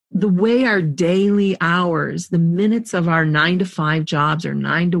the way our daily hours, the minutes of our 9 to 5 jobs or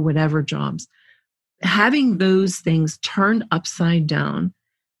 9 to whatever jobs, having those things turned upside down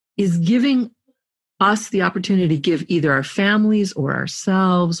is giving us the opportunity to give either our families or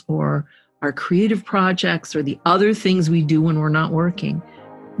ourselves or our creative projects or the other things we do when we're not working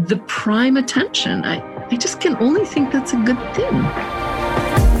the prime attention. I just can only think that's a good thing.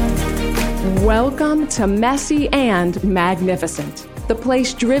 Welcome to Messy and Magnificent, the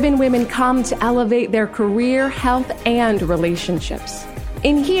place driven women come to elevate their career, health, and relationships.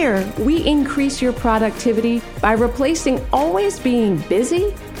 In here, we increase your productivity by replacing always being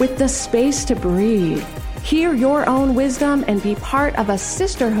busy with the space to breathe. Hear your own wisdom and be part of a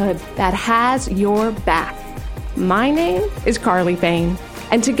sisterhood that has your back. My name is Carly Payne,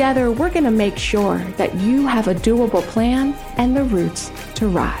 and together we're going to make sure that you have a doable plan and the roots to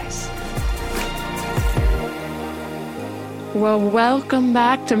rise. Well, welcome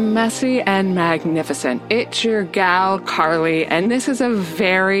back to Messy and Magnificent. It's your gal, Carly, and this is a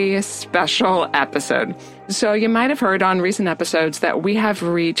very special episode. So you might have heard on recent episodes that we have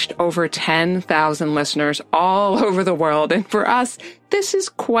reached over 10,000 listeners all over the world. And for us, this is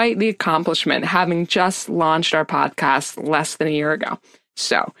quite the accomplishment, having just launched our podcast less than a year ago.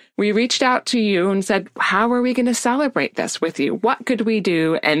 So we reached out to you and said, how are we going to celebrate this with you? What could we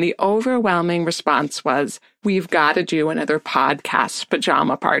do? And the overwhelming response was, we've got to do another podcast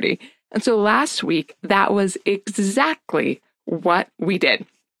pajama party. And so last week, that was exactly what we did.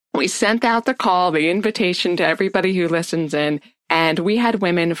 We sent out the call, the invitation to everybody who listens in, and we had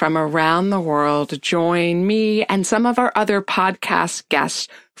women from around the world join me and some of our other podcast guests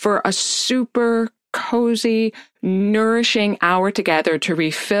for a super cozy, nourishing hour together to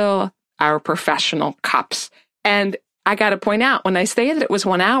refill our professional cups. And I got to point out, when I say that it was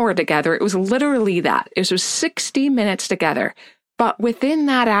 1 hour together, it was literally that. It was 60 minutes together. But within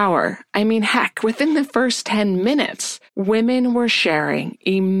that hour, within the first 10 minutes, women were sharing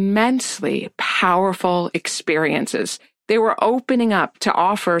immensely powerful experiences. They were opening up to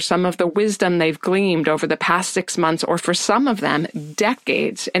offer some of the wisdom they've gleaned over the past 6 months, or for some of them,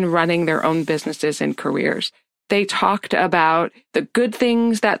 decades in running their own businesses and careers. They talked about the good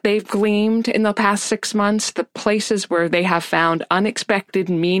things that they've gleaned in the past 6 months, the places where they have found unexpected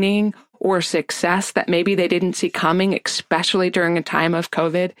meaning or success that maybe they didn't see coming, especially during a time of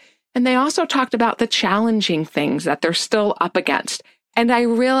COVID. And they also talked about the challenging things that they're still up against. And I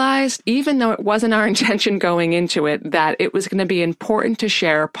realized, even though it wasn't our intention going into it, that it was going to be important to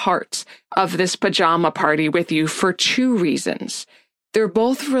share parts of this pajama party with you for two reasons. They're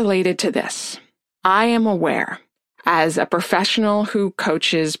both related to this. I am aware, as a professional who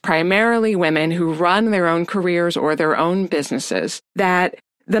coaches primarily women who run their own careers or their own businesses, that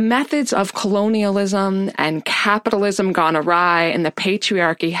the methods of colonialism and capitalism gone awry and the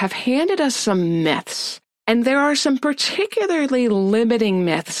patriarchy have handed us some myths. And there are some particularly limiting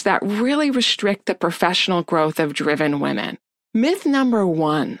myths that really restrict the professional growth of driven women. Myth number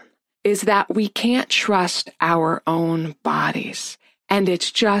one is that we can't trust our own bodies. And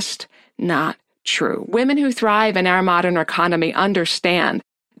it's just not true. Women who thrive in our modern economy understand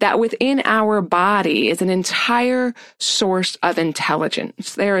that within our body is an entire source of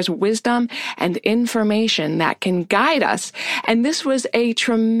intelligence. There is wisdom and information that can guide us. And this was a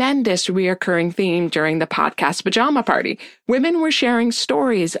tremendous reoccurring theme during the podcast pajama party. Women were sharing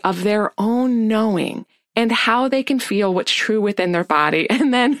stories of their own knowing and how they can feel what's true within their body.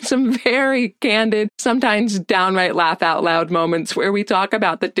 And then some very candid, sometimes downright laugh out loud moments where we talk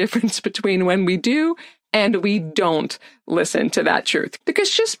about the difference between when we do and we don't listen to that truth.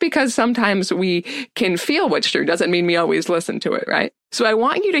 Because sometimes we can feel what's true doesn't mean we always listen to it, right? So I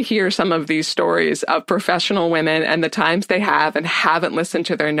want you to hear some of these stories of professional women and the times they have and haven't listened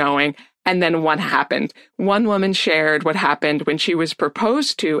to their knowing, and then what happened. One woman shared what happened when she was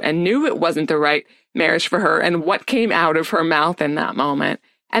proposed to and knew it wasn't the right marriage for her and what came out of her mouth in that moment.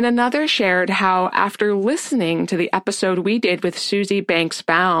 And another shared how, after listening to the episode we did with Susie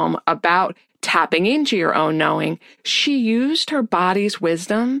Banks-Baum about tapping into your own knowing, she used her body's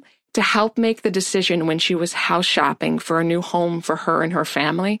wisdom to help make the decision when she was house shopping for a new home for her and her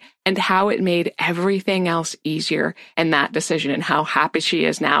family, and how it made everything else easier in that decision and how happy she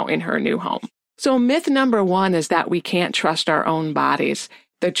is now in her new home. So myth number one is that we can't trust our own bodies.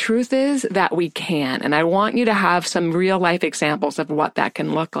 The truth is that we can, and I want you to have some real life examples of what that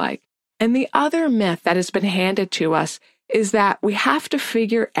can look like. And the other myth that has been handed to us is that we have to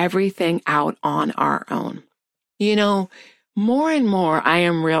figure everything out on our own. You know, more and more I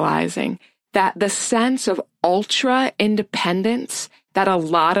am realizing that the sense of ultra independence that a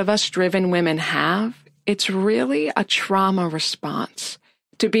lot of us driven women have, it's really a trauma response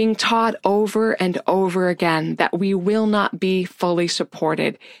to being taught over and over again that we will not be fully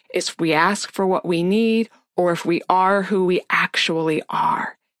supported if we ask for what we need or if we are who we actually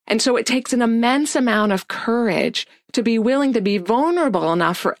are. And so it takes an immense amount of courage to be willing to be vulnerable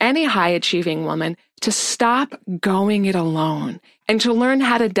enough for any high-achieving woman to stop going it alone and to learn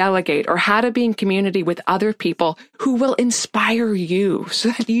how to delegate or how to be in community with other people who will inspire you so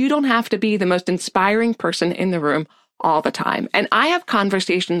that you don't have to be the most inspiring person in the room all the time. And I have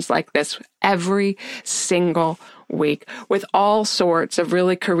conversations like this every single week with all sorts of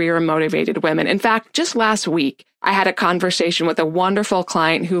really career motivated women. In fact, just last week, I had a conversation with a wonderful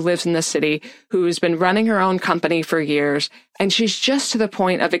client who lives in the city, who's been running her own company for years, and she's just to the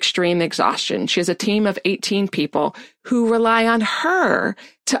point of extreme exhaustion. She has a team of 18 people who rely on her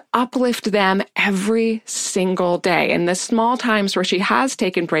to uplift them every single day. And the small times where she has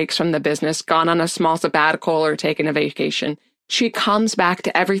taken breaks from the business, gone on a small sabbatical or taken a vacation, she comes back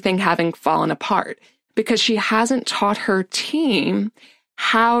to everything having fallen apart because she hasn't taught her team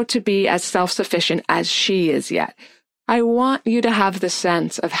how to be as self-sufficient as she is yet. I want you to have the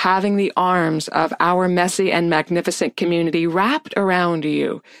sense of having the arms of our messy and magnificent community wrapped around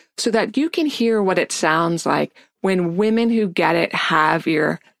you so that you can hear what it sounds like when women who get it have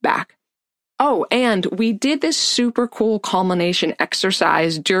your back. Oh, and we did this super cool culmination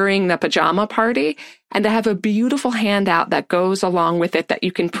exercise during the pajama party, and I have a beautiful handout that goes along with it that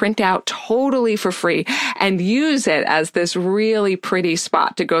you can print out totally for free and use it as this really pretty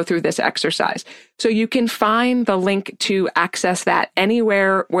spot to go through this exercise. So you can find the link to access that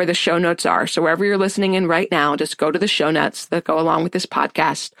anywhere where the show notes are. So wherever you're listening in right now, just go to the show notes that go along with this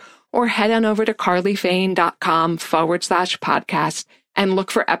podcast, or head on over to carlyfane.com/podcast and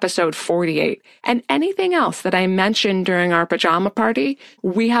look for episode 48. And anything else that I mentioned during our pajama party,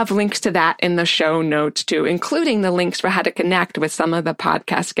 we have links to that in the show notes too, including the links for how to connect with some of the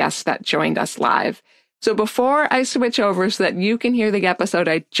podcast guests that joined us live. So before I switch over so that you can hear the episode,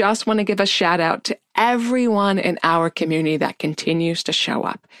 I just want to give a shout out to everyone in our community that continues to show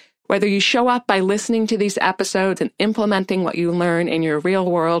up. Whether you show up by listening to these episodes and implementing what you learn in your real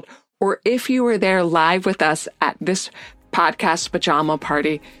world, or if you were there live with us at this podcast pajama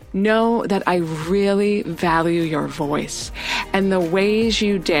party, know that I really value your voice and the ways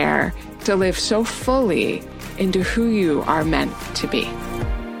you dare to live so fully into who you are meant to be.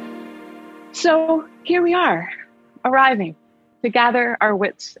 So here we are, arriving to gather our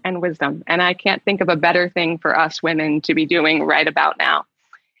wits and wisdom. And I can't think of a better thing for us women to be doing right about now.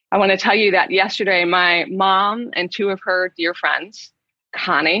 I want to tell you that yesterday, my mom and two of her dear friends,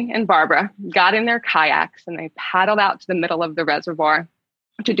 Connie and Barbara, got in their kayaks and they paddled out to the middle of the reservoir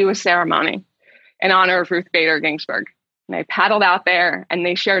to do a ceremony in honor of Ruth Bader Ginsburg. And they paddled out there and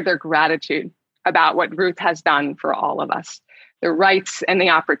they shared their gratitude about what Ruth has done for all of us, the rights and the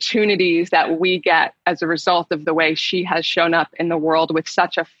opportunities that we get as a result of the way she has shown up in the world with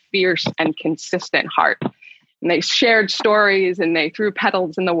such a fierce and consistent heart. And they shared stories and they threw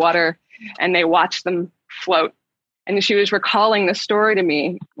petals in the water and they watched them float. And she was recalling the story to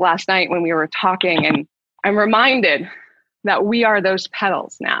me last night when we were talking, and I'm reminded that we are those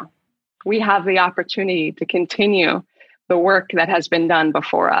petals now. We have the opportunity to continue the work that has been done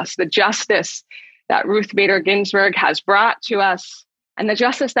before us, the justice that Ruth Bader Ginsburg has brought to us, and the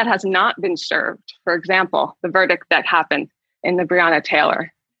justice that has not been served. For example, the verdict that happened in the Breonna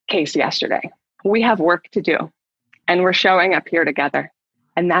Taylor case yesterday. We have work to do, and we're showing up here together,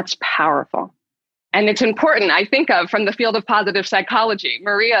 and that's powerful. And it's important, I think of from the field of positive psychology.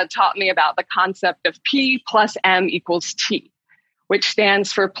 Maria taught me about the concept of P plus M equals T, which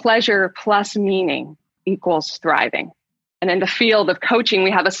stands for pleasure plus meaning equals thriving. And in the field of coaching,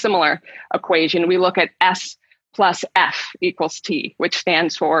 we have a similar equation. We look at S plus F equals T, which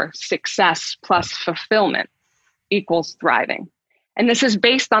stands for success plus fulfillment equals thriving. And this is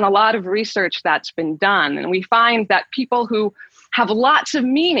based on a lot of research that's been done. And we find that people who have lots of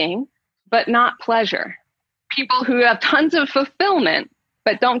meaning but not pleasure, people who have tons of fulfillment,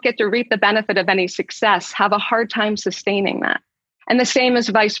 but don't get to reap the benefit of any success, have a hard time sustaining that. And the same is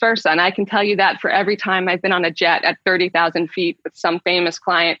vice versa. And I can tell you that for every time I've been on a jet at 30,000 feet with some famous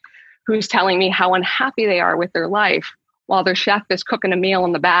client who's telling me how unhappy they are with their life while their chef is cooking a meal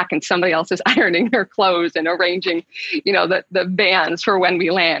in the back and somebody else is ironing their clothes and arranging, the vans for when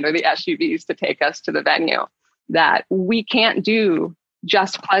we land or the SUVs to take us to the venue, that we can't do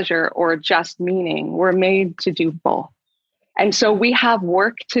just pleasure or just meaning. We're made to do both. And so we have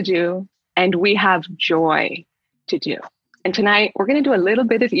work to do and we have joy to do. And tonight we're going to do a little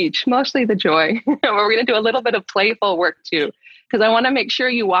bit of each, mostly the joy. We're going to do a little bit of playful work too, because I want to make sure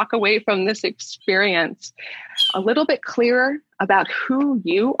you walk away from this experience a little bit clearer about who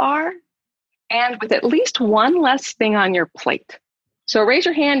you are and with at least one less thing on your plate. So raise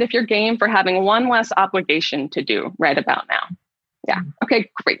your hand if you're game for having one less obligation to do right about now. Yeah. Okay,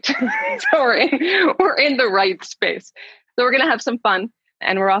 great. So we're in the right space. So we're going to have some fun,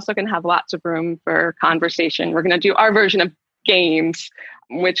 and we're also going to have lots of room for conversation. We're going to do our version of games,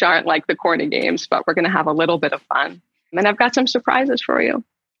 which aren't like the corny games, but we're going to have a little bit of fun. And I've got some surprises for you.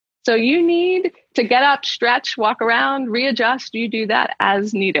 So you need to get up, stretch, walk around, readjust. You do that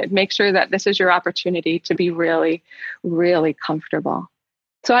as needed. Make sure that this is your opportunity to be really, really comfortable.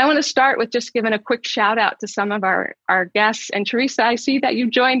 So I want to start with just giving a quick shout out to some of our guests. And Teresa, I see that you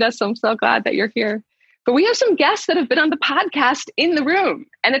joined us. So I'm so glad that you're here. But we have some guests that have been on the podcast in the room.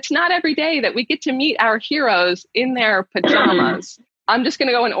 And it's not every day that we get to meet our heroes in their pajamas. I'm just going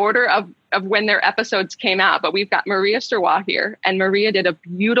to go in order of when their episodes came out. But we've got Maria Serwa here. And Maria did a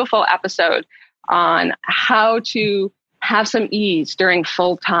beautiful episode on how to have some ease during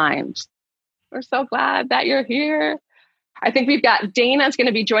full times. We're so glad that you're here. I think we've got Dana's going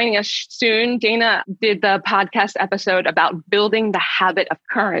to be joining us soon. Dana did the podcast episode about building the habit of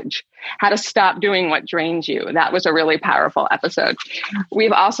courage, how to stop doing what drains you. That was a really powerful episode.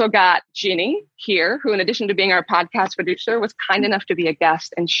 We've also got Ginny here, who in addition to being our podcast producer, was kind enough to be a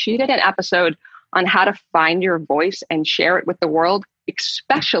guest. And she did an episode on how to find your voice and share it with the world,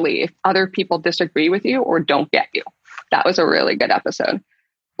 especially if other people disagree with you or don't get you. That was a really good episode.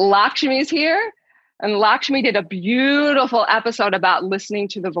 Lakshmi's here. And Lakshmi did a beautiful episode about listening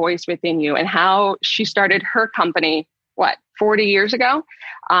to the voice within you and how she started her company, 40 years ago,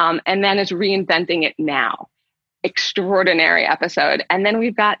 and then is reinventing it now. Extraordinary episode. And then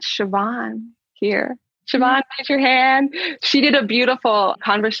we've got Siobhan here. Siobhan, raise your hand. She did a beautiful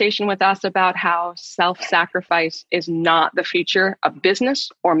conversation with us about how self-sacrifice is not the future of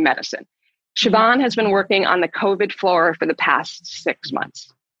business or medicine. Siobhan has been working on the COVID floor for the past 6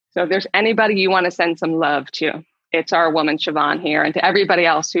 months. So if there's anybody you want to send some love to, it's our woman, Siobhan, here. And to everybody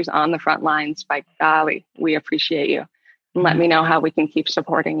else who's on the front lines, by golly, we appreciate you. And let me know how we can keep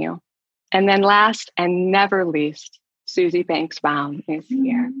supporting you. And then last and never least, Susie Banks-Baum is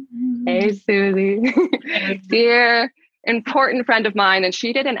here. Hey, Susie. Dear, important friend of mine. And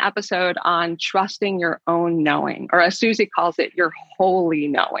she did an episode on trusting your own knowing, or as Susie calls it, your holy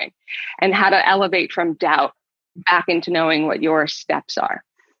knowing, and how to elevate from doubt back into knowing what your steps are.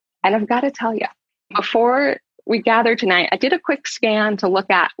 And I've got to tell you, before we gathered tonight, I did a quick scan to look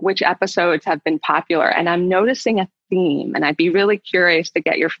at which episodes have been popular, and I'm noticing a theme, and I'd be really curious to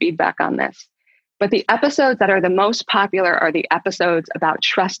get your feedback on this. But the episodes that are the most popular are the episodes about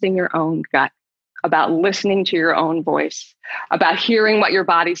trusting your own gut, about listening to your own voice, about hearing what your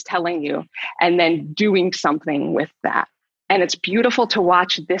body's telling you, and then doing something with that. And it's beautiful to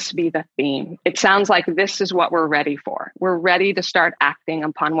watch this be the theme. It sounds like this is what we're ready for. We're ready to start acting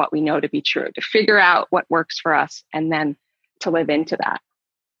upon what we know to be true, to figure out what works for us, and then to live into that.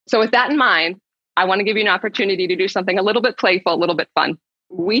 So with that in mind, I want to give you an opportunity to do something a little bit playful, a little bit fun.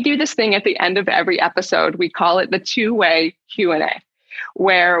 We do this thing at the end of every episode. We call it the two-way Q&A,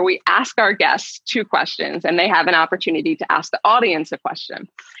 where we ask our guests 2 questions, and they have an opportunity to ask the audience a question.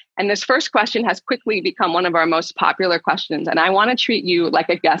 And this first question has quickly become one of our most popular questions. And I want to treat you like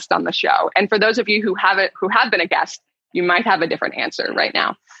a guest on the show. And for those of you who have been a guest, you might have a different answer right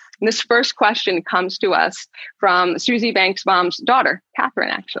now. And this first question comes to us from Susie Banks-Baum's daughter, Catherine,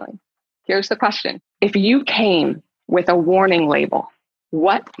 actually. Here's the question. If you came with a warning label,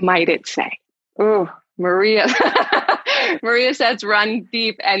 what might it say? Ooh, Maria. Maria says, run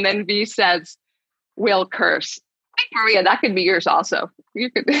deep. And then V says, will curse. Maria, that could be yours also. You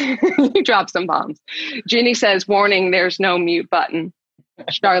could you drop some bombs. Ginny says, warning, there's no mute button.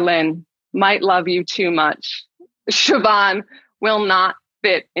 Charlene, might love you too much. Siobhan, will not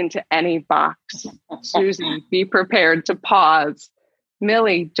fit into any box. Susie, be prepared to pause.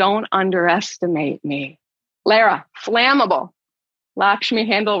 Millie, don't underestimate me. Lara, flammable. Lakshmi,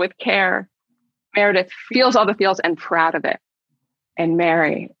 handle with care. Meredith, feels all the feels and proud of it. And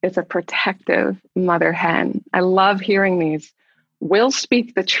Mary is a protective mother hen. I love hearing these. Will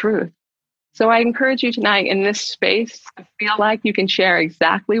speak the truth. So I encourage you tonight in this space to feel like you can share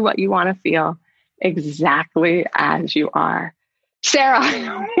exactly what you want to feel, exactly as you are.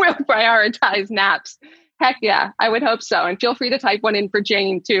 Sarah will prioritize naps. Heck yeah, I would hope so. And feel free to type one in for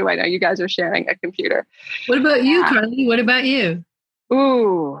Jane too. I know you guys are sharing a computer. What about you, Carly? What about you?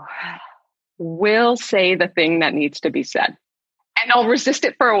 Ooh, will say the thing that needs to be said. And I'll resist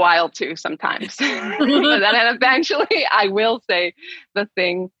it for a while too sometimes. But then eventually I will say the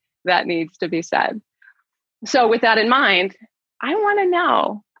thing that needs to be said. So with that in mind, I want to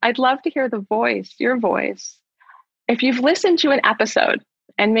know, I'd love to hear the voice, your voice. If you've listened to an episode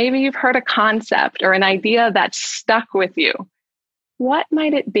and maybe you've heard a concept or an idea that stuck with you, what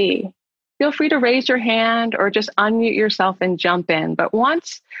might it be? Feel free to raise your hand or just unmute yourself and jump in. But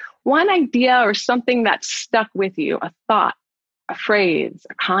once one idea or something that stuck with you, a thought, a phrase,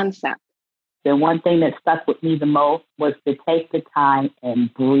 a concept. The one thing that stuck with me the most was to take the time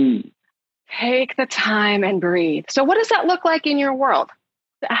and breathe. Take the time and breathe. So what does that look like in your world?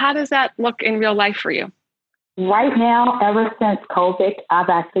 How does that look in real life for you? Right now, ever since COVID, I've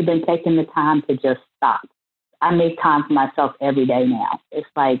actually been taking the time to just stop. I make time for myself every day now. It's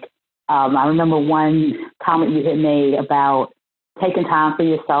like, I remember one comment you had made about taking time for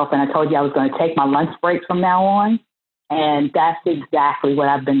yourself, and I told you I was going to take my lunch break from now on, and that's exactly what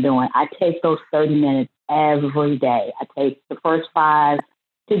I've been doing. I take those 30 minutes every day. I take the first 5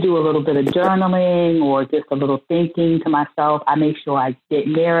 to do a little bit of journaling or just a little thinking to myself. I make sure I get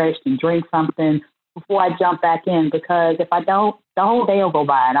nourished and drink something before I jump back in, because if I don't, the whole day will go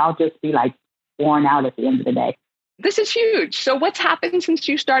by and I'll just be like worn out at the end of the day. This is huge. So what's happened since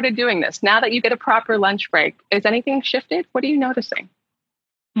you started doing this? Now that you get a proper lunch break, is anything shifted? What are you noticing?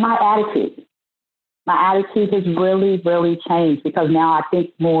 My attitude. My attitude has really, really changed, because now I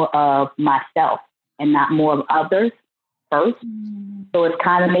think more of myself and not more of others first. So it's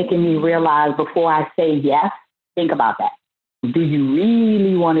kind of making me realize, before I say yes, think about that. Do you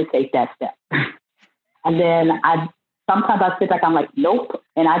really want to take that step? And then sometimes I sit back, I'm like, nope.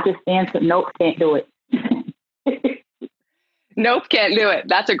 And I just answer, nope, can't do it. Nope, can't do it.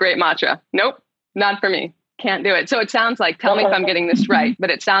 That's a great mantra. Nope, not for me. Can't do it. So it sounds like, tell me if I'm getting this right, but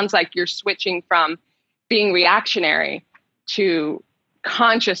it sounds like you're switching from being reactionary to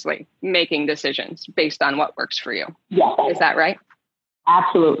consciously making decisions based on what works for you. Yes. Is that right?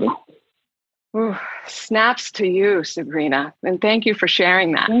 Absolutely. Ooh, snaps to you, Sabrina. And thank you for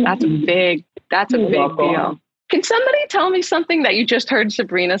sharing that. That's a big deal. Can somebody tell me something that you just heard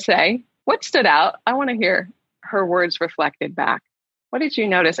Sabrina say? What stood out? I want to hear her words reflected back. What did you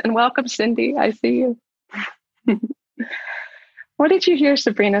notice? And welcome, Cindy. I see you. What did you hear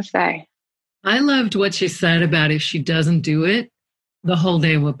Sabrina say? I loved what she said about if she doesn't do it, the whole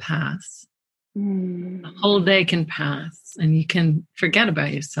day will pass. The whole day can pass and you can forget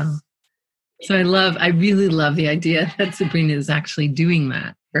about yourself. So I really love the idea that Sabrina is actually doing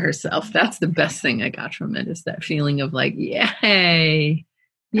that for herself. That's the best thing I got from it, is that feeling of like, yay,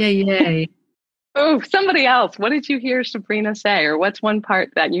 yay. Oh, somebody else. What did you hear Sabrina say? Or what's one part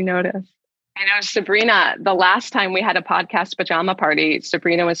that you noticed? I know Sabrina, the last time we had a podcast pajama party,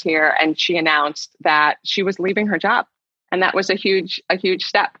 Sabrina was here and she announced that she was leaving her job. And that was a huge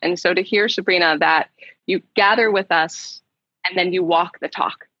step. And so to hear, Sabrina, that you gather with us and then you walk the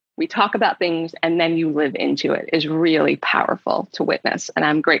talk. We talk about things and then you live into it is really powerful to witness. And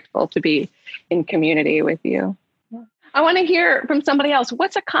I'm grateful to be in community with you. I want to hear from somebody else.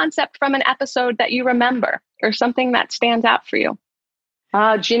 What's a concept from an episode that you remember or something that stands out for you?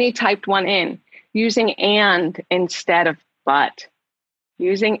 Ginny typed one in, using and instead of but.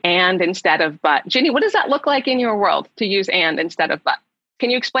 Using and instead of but. Ginny, what does that look like in your world to use and instead of but? Can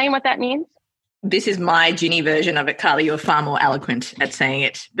you explain what that means? This is my Ginny version of it, Carly. You're far more eloquent at saying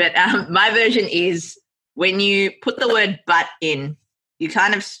it. But my version is when you put the word but in, you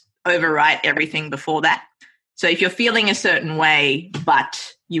kind of overwrite everything before that. So if you're feeling a certain way,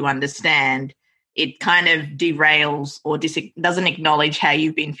 but you understand, it kind of derails or doesn't acknowledge how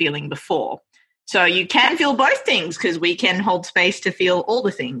you've been feeling before. So you can feel both things, because we can hold space to feel all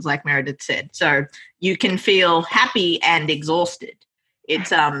the things, like Meredith said. So you can feel happy and exhausted.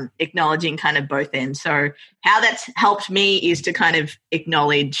 It's acknowledging kind of both ends. So how that's helped me is to kind of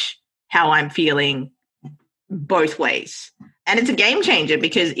acknowledge how I'm feeling both ways. And it's a game changer,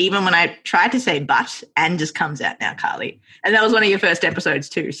 because even when I try to say but, and just comes out now, Carly. And that was one of your first episodes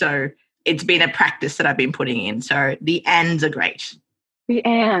too. So it's been a practice that I've been putting in. So the ands are great. The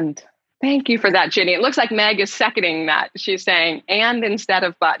and. Thank you for that, Ginny. It looks like Meg is seconding that. She's saying and instead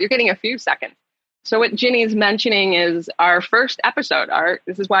of but. You're getting a few seconds. So what Ginny's mentioning is our first episode.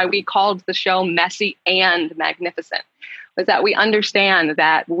 This is why we called the show Messy and Magnificent, was that we understand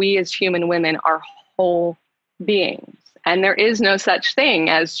that we as human women are whole beings. And there is no such thing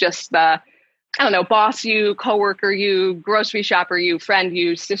as just the, boss you, coworker you, grocery shopper you, friend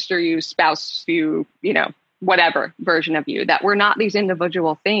you, sister you, spouse you, whatever version of you, that we're not these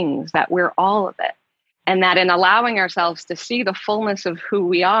individual things, that we're all of it. And that in allowing ourselves to see the fullness of who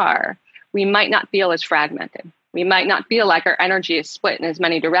we are, we might not feel as fragmented. We might not feel like our energy is split in as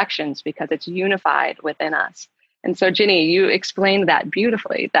many directions, because it's unified within us. And so, Ginny, you explained that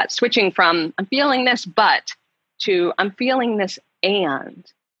beautifully, that switching from I'm feeling this but to I'm feeling this and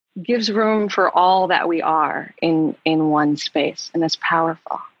gives room for all that we are in one space. And that's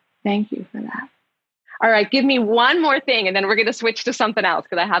powerful. Thank you for that. All right, give me one more thing, and then we're going to switch to something else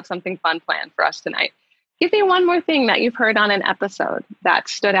because I have something fun planned for us tonight. Give me one more thing that you've heard on an episode that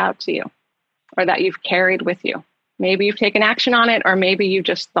stood out to you or that you've carried with you. Maybe you've taken action on it, or maybe you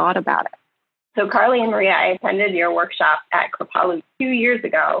just thought about it. So Carly and Maria, I attended your workshop at Kripalu 2 years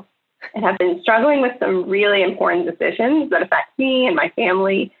ago and have been struggling with some really important decisions that affect me and my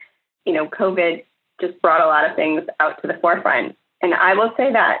family. You know, COVID just brought a lot of things out to the forefront. And I will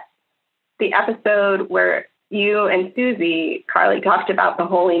say that the episode where you and Susie, Carly, talked about the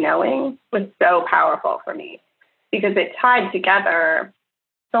holy knowing was so powerful for me because it tied together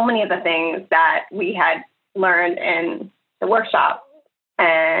so many of the things that we had learned in the workshop.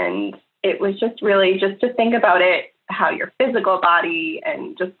 And it was just really just to think about it, how your physical body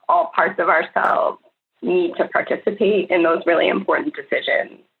and just all parts of ourselves need to participate in those really important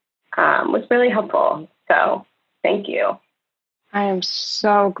decisions was really helpful. So thank you. I am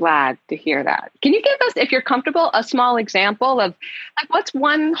so glad to hear that. Can you give us, if you're comfortable, a small example of like what's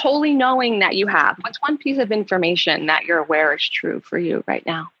one holy knowing that you have? What's one piece of information that you're aware is true for you right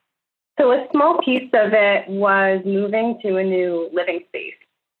now? So a small piece of it was moving to a new living space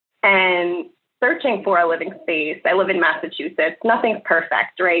and searching for a living space. I live in Massachusetts. Nothing's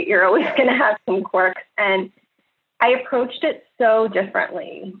perfect, right? You're always going to have some quirks. And I approached it so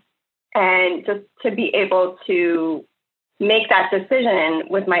differently. And just to be able to make that decision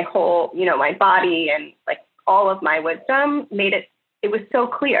with my whole, you know, my body and like all of my wisdom it was so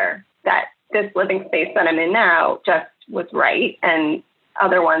clear that this living space that I'm in now just was right and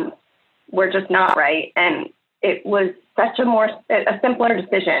other ones were just not right. And it was such a simpler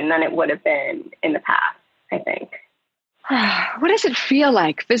decision than it would have been in the past, I think. What does it feel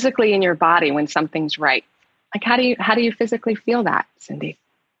like physically in your body when something's right? Like, how do you physically feel that, Cindy?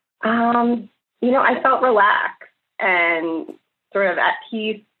 You know, I felt relaxed and sort of at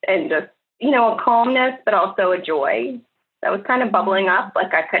peace and just, you know, a calmness, but also a joy that was kind of bubbling up.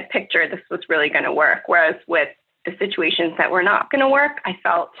 Like I could picture this was really going to work. Whereas with the situations that were not going to work, I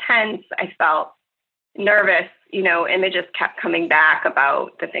felt tense. I felt nervous. You know, images kept coming back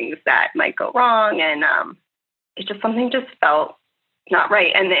about the things that might go wrong. And it just, something just felt not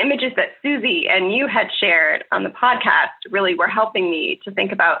right. And the images that Susie and you had shared on the podcast really were helping me to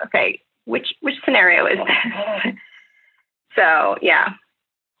think about, okay, which scenario is this? So, yeah.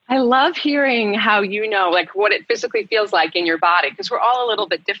 I love hearing how you know, like what it physically feels like in your body, because we're all a little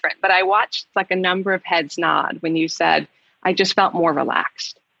bit different. But I watched like a number of heads nod when you said, I just felt more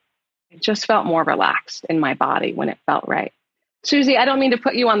relaxed. I just felt more relaxed in my body when it felt right. Susie, I don't mean to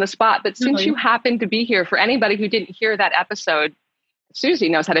put you on the spot, but since you happen to be here, for anybody who didn't hear that episode, Susie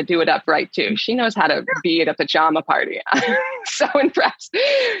knows how to do it upright too. She knows how to be at a pajama party. I'm so impressed.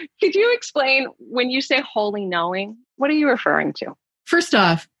 Could you explain when you say holy knowing, what are you referring to? First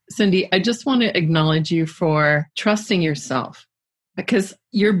off, Cindy, I just want to acknowledge you for trusting yourself because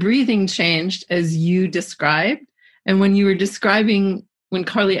your breathing changed as you described. And when you were describing, when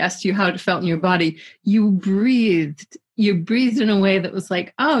Carly asked you how it felt in your body, you breathed in a way that was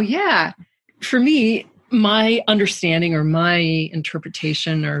like, oh yeah. For me, my understanding or my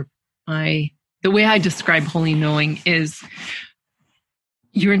interpretation or the way I describe holy knowing is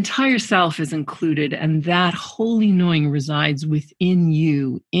your entire self is included, and that holy knowing resides within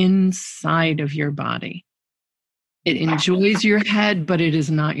you, inside of your body. It enjoys your head, but it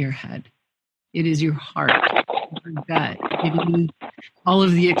is not your head. It is your heart, your gut. It is all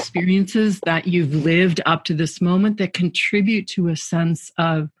of the experiences that you've lived up to this moment that contribute to a sense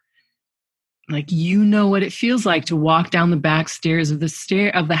of, like, you know what it feels like to walk down the back stairs of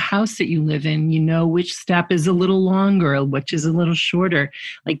the house that you live in. You know which step is a little longer, which is a little shorter.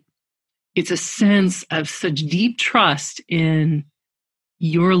 Like, it's a sense of such deep trust in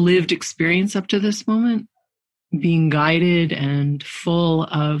your lived experience up to this moment, being guided and full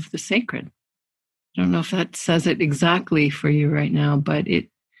of the sacred. I don't know if that says it exactly for you right now, but it,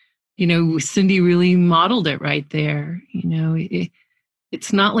 you know, Cindy really modeled it right there. You know,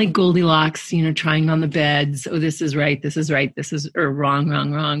 it's not like Goldilocks, you know, trying on the beds. Oh, this is right. This is right. This is or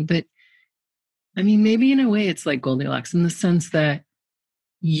wrong. But I mean, maybe in a way it's like Goldilocks in the sense that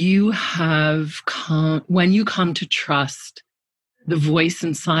you have when you come to trust the voice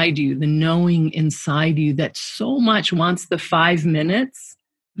inside you, the knowing inside you that so much wants the 5 minutes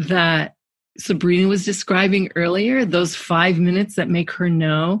that Sabrina was describing earlier, those 5 minutes that make her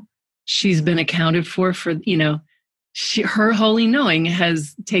know she's been accounted for, you know, her holy knowing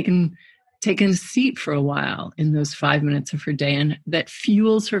has taken a seat for a while in those 5 minutes of her day, and that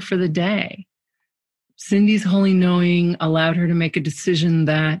fuels her for the day. Cindy's holy knowing allowed her to make a decision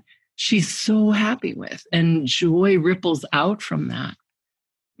that she's so happy with, and joy ripples out from that.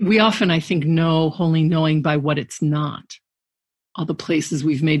 We often, I think, know holy knowing by what it's not. All the places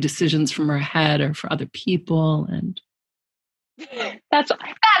we've made decisions from our head or for other people. And that's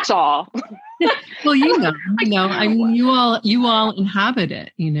all. Well, I mean, you all inhabit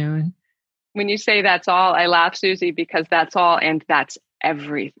it, When you say that's all, I laugh, Susie, because that's all. And that's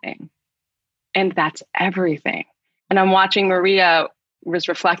everything. And that's everything. And I'm watching Maria was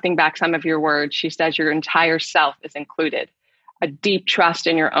reflecting back some of your words. She says your entire self is included, a deep trust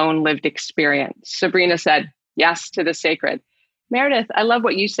in your own lived experience. Sabrina said, yes to the sacred. Meredith, I love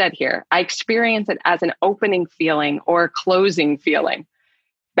what you said here. I experience it as an opening feeling or closing feeling,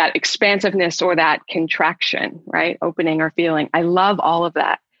 that expansiveness or that contraction, right? Opening or feeling. I love all of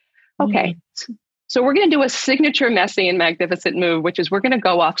that. Okay. So we're going to do a signature messy and magnificent move, which is we're going to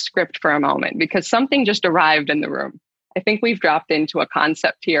go off script for a moment because something just arrived in the room. I think we've dropped into a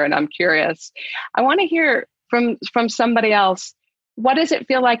concept here and I'm curious. I want to hear from somebody else. What does it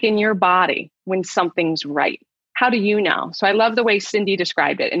feel like in your body when something's right? How do you know? So I love the way Cindy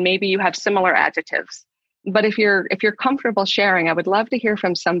described it, and maybe you have similar adjectives. But if you're comfortable sharing, I would love to hear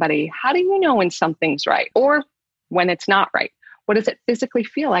from somebody. How do you know when something's right or when it's not right? What does it physically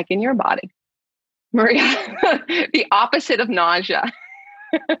feel like in your body? Maria, the opposite of nausea.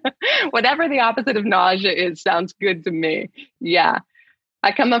 Whatever the opposite of nausea is, sounds good to me. Yeah.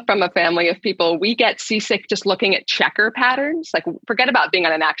 I come up from a family of people, we get seasick just looking at checker patterns. Like, forget about being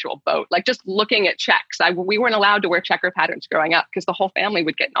on an actual boat, like just looking at checks. We weren't allowed to wear checker patterns growing up because the whole family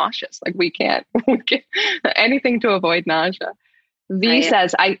would get nauseous. Like, we can't anything to avoid nausea. V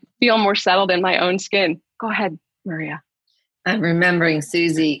says, I feel more settled in my own skin. Go ahead, Maria. I'm remembering,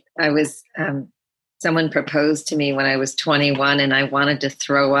 Susie, someone proposed to me when I was 21 and I wanted to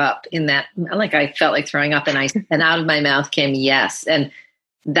throw up in that, like I felt like throwing up and out of my mouth came yes. And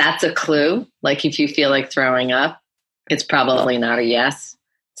that's a clue. Like if you feel like throwing up, it's probably not a yes.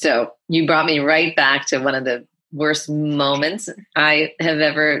 So you brought me right back to one of the worst moments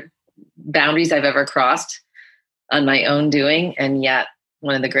boundaries I've ever crossed on my own doing. And yet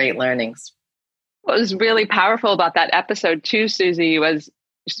one of the great learnings. What was really powerful about that episode too, Susie, was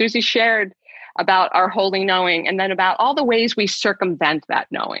Susie shared about our holy knowing and then about all the ways we circumvent that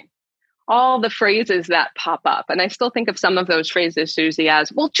knowing, all the phrases that pop up. And I still think of some of those phrases, Susie,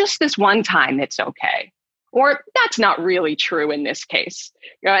 as, well, just this one time, it's okay. Or that's not really true in this case.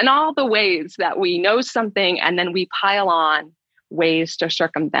 And all the ways that we know something and then we pile on ways to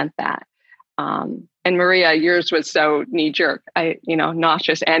circumvent that. And Maria, yours was so knee jerk,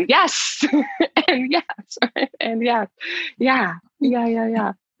 nauseous and yes, and yes, and yes. Yeah.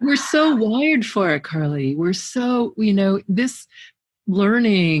 We're so wired for it, Carly. We're so, this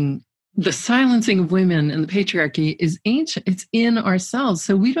learning, the silencing of women and the patriarchy is ancient. It's in ourselves.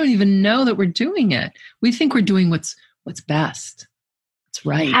 So we don't even know that we're doing it. We think we're doing what's best. It's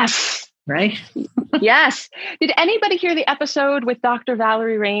right. Yes. Right? Yes. Did anybody hear the episode with Dr.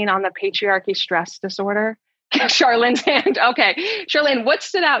 Valerie Rain on the patriarchy stress disorder? Charlene's hand. Okay. Charlene, what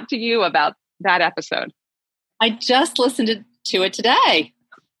stood out to you about that episode? I just listened to it today.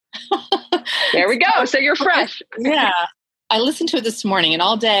 There we go. So you're fresh. Yeah. I listened to it this morning and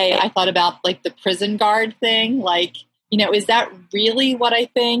all day I thought about like the prison guard thing. Like, is that really what I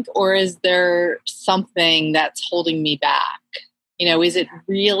think? Or is there something that's holding me back? Is it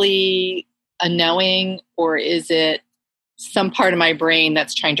really a knowing or is it some part of my brain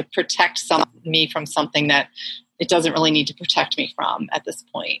that's trying to protect me from something that it doesn't really need to protect me from at this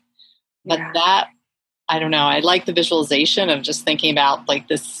point? But that, I don't know. I like the visualization of just thinking about like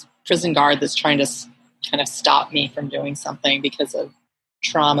this prison guard that's trying to kind of stop me from doing something because of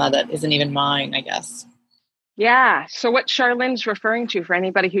trauma that isn't even mine, I guess. Yeah. So what Charlene's referring to, for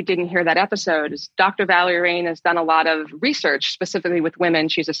anybody who didn't hear that episode, is Dr. Valerie Rain has done a lot of research specifically with women.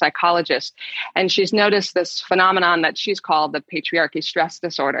 She's a psychologist, and she's noticed this phenomenon that she's called the patriarchy stress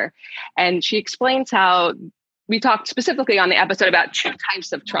disorder. And she explains how we talked specifically on the episode about two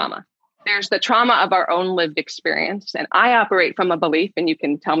types of trauma. There's the trauma of our own lived experience. And I operate from a belief, and you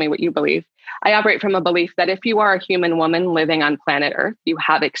can tell me what you believe. I operate from a belief that if you are a human woman living on planet Earth, you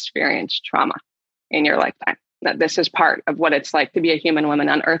have experienced trauma in your lifetime. That this is part of what it's like to be a human woman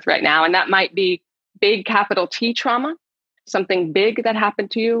on Earth right now. And that might be big capital T trauma, something big that happened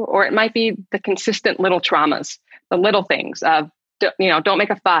to you, or it might be the consistent little traumas, the little things of, don't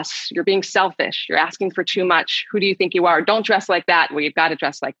make a fuss. You're being selfish. You're asking for too much. Who do you think you are? Don't dress like that. Well, you've got to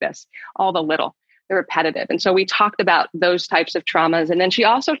dress like this. All the little. the repetitive. And so we talked about those types of traumas. And then she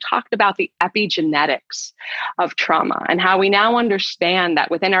also talked about the epigenetics of trauma and how we now understand that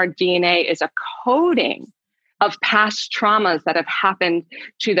within our DNA is a coding of past traumas that have happened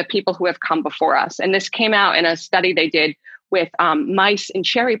to the people who have come before us. And this came out in a study they did with mice in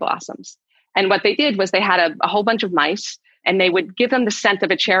cherry blossoms. And what they did was they had a whole bunch of mice, and they would give them the scent of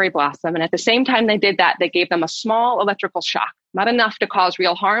a cherry blossom. And at the same time they did that, they gave them a small electrical shock, not enough to cause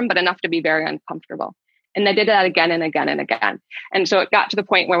real harm, but enough to be very uncomfortable. And they did that again and again and again. And so it got to the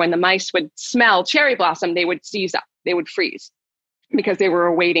point where when the mice would smell cherry blossom, they would seize up, they would freeze because they were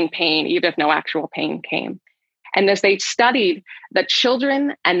awaiting pain, even if no actual pain came. And as they studied the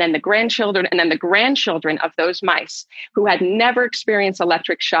children and then the grandchildren and then the grandchildren of those mice who had never experienced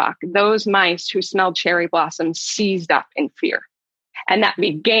electric shock, those mice who smelled cherry blossoms seized up in fear. And that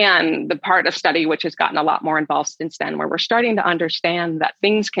began the part of study which has gotten a lot more involved since then, where we're starting to understand that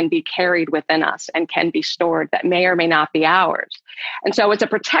things can be carried within us and can be stored that may or may not be ours. And so it's a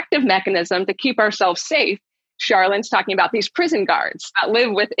protective mechanism to keep ourselves safe. Charlene's talking about these prison guards that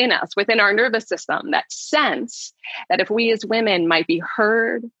live within us, within our nervous system, that sense that if we as women might be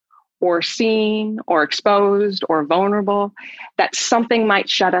heard or seen or exposed or vulnerable, that something might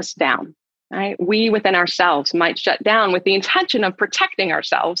shut us down, right? We within ourselves might shut down with the intention of protecting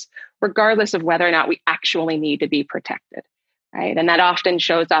ourselves, regardless of whether or not we actually need to be protected, right? And that often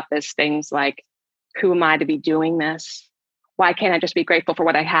shows up as things like, who am I to be doing this? Why can't I just be grateful for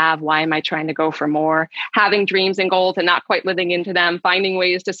what I have? Why am I trying to go for more? Having dreams and goals and not quite living into them, finding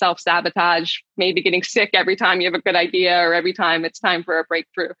ways to self-sabotage, maybe getting sick every time you have a good idea or every time it's time for a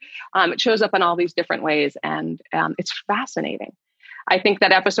breakthrough. It shows up in all these different ways, and it's fascinating. I think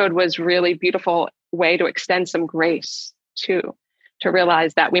that episode was really beautiful way to extend some grace too, to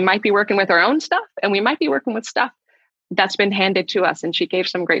realize that we might be working with our own stuff and we might be working with stuff that's been handed to us. And she gave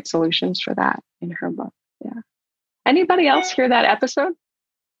some great solutions for that in her book. Yeah. Anybody else hear that episode?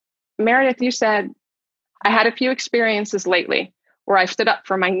 Meredith, you said, I had a few experiences lately where I stood up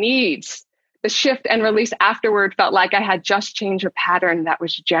for my needs. The shift and release afterward felt like I had just changed a pattern that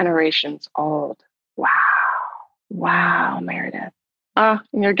was generations old. Wow. Wow, Meredith.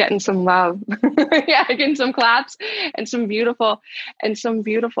 You're getting some love. Yeah, getting some claps and some beautiful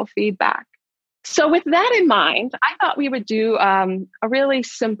feedback. So with that in mind, I thought we would do a really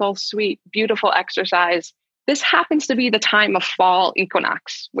simple, sweet, beautiful exercise. This happens to be the time of fall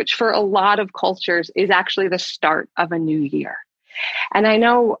equinox, which for a lot of cultures is actually the start of a new year. And I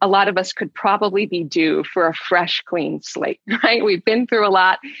know a lot of us could probably be due for a fresh, clean slate, right? We've been through a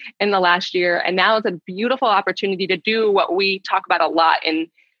lot in the last year, and now it's a beautiful opportunity to do what we talk about a lot in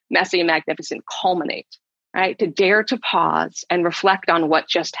Messy and Magnificent, culminate, right? To dare to pause and reflect on what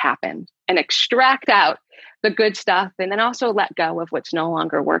just happened and extract out the good stuff, and then also let go of what's no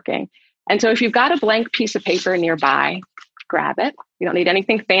longer working. And so if you've got a blank piece of paper nearby, grab it. You don't need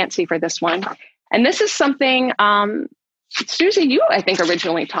anything fancy for this one. And this is something, Susie, you, I think,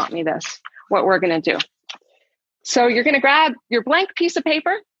 originally taught me this, what we're going to do. So you're going to grab your blank piece of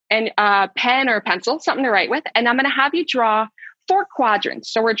paper and a pen or a pencil, something to write with. And I'm going to have you draw 4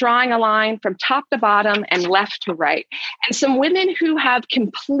 quadrants. So we're drawing a line from top to bottom and left to right. And some women who have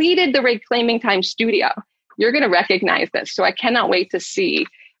completed the Reclaiming Time Studio, you're going to recognize this. So I cannot wait to see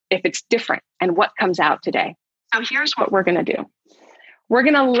if it's different and what comes out today. So here's what we're going to do. We're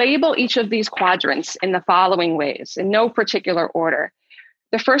going to label each of these quadrants in the following ways, in no particular order.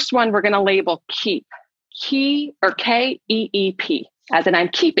 The first one, we're going to label keep, or K-E-E-P, as in I'm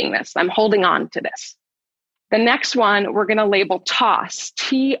keeping this, I'm holding on to this. The next one, we're going to label toss,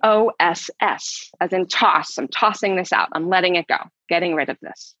 T-O-S-S, as in toss, I'm tossing this out, I'm letting it go, getting rid of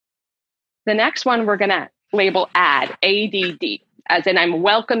this. The next one, we're going to label add, A-D-D, as in I'm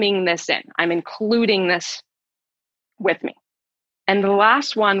welcoming this in, I'm including this with me. And the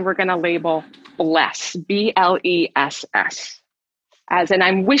last one, we're going to label bless, B-L-E-S-S, as in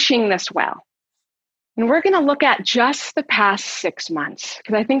I'm wishing this well. And we're going to look at just the past 6 months,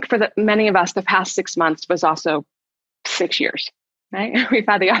 because I think for many of us, the past 6 months was also 6 years, right? We've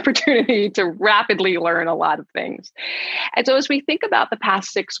had the opportunity to rapidly learn a lot of things. And so as we think about the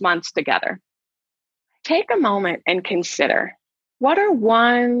past 6 months together, take a moment and consider, what are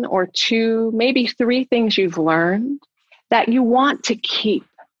 1 or 2, maybe 3 things you've learned that you want to keep?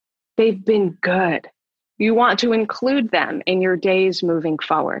 They've been good. You want to include them in your days moving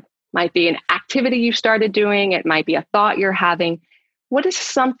forward. Might be an activity you started doing. It might be a thought you're having. What is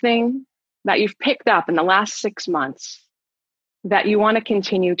something that you've picked up in the last 6 months that you want to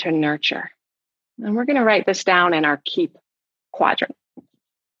continue to nurture? And we're going to write this down in our keep quadrant.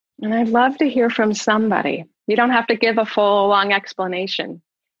 And I'd love to hear from somebody. You don't have to give a full, long explanation.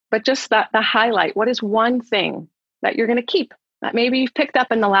 but just the highlight. What is one thing that you're going to keep that maybe you've picked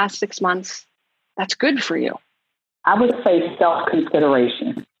up in the last 6 months that's good for you? I would say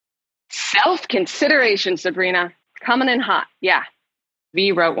self-consideration. Self-consideration, Sabrina. Coming in hot. Yeah.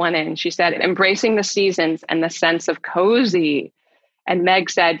 V wrote one in. She said, embracing the seasons and the sense of cozy. And Meg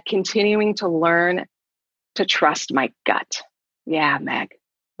said, continuing to learn to trust my gut. Yeah, Meg.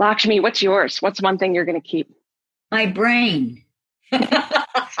 Lakshmi, what's yours? What's one thing you're going to keep? My brain.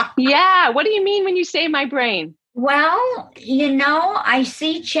 Yeah. What do you mean when you say my brain? Well, I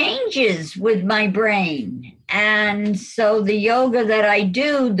see changes with my brain. And so the yoga that I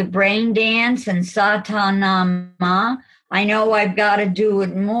do, the brain dance and Satanama, I know I've got to do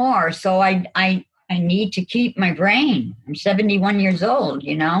it more. So I need to keep my brain. I'm 71 years old,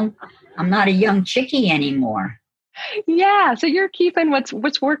 I'm not a young chickie anymore. Yeah. So you're keeping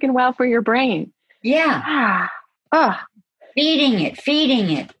what's working well for your brain. Yeah. Feeding it.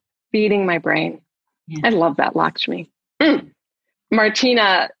 Feeding my brain. Yeah. I love that, Lakshmi.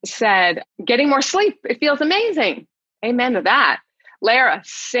 Martina said, getting more sleep. It feels amazing. Amen to that. Lara,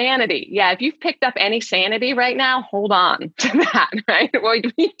 sanity. Yeah, if you've picked up any sanity right now, hold on to that, right?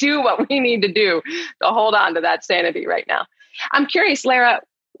 We do what we need to do to hold on to that sanity right now. I'm curious, Lara,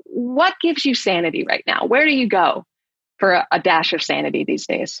 what gives you sanity right now? Where do you go for a dash of sanity these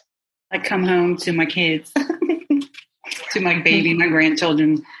days? I come home to my kids, to my baby, my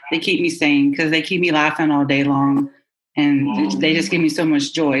grandchildren. They keep me sane because they keep me laughing all day long. And they just give me so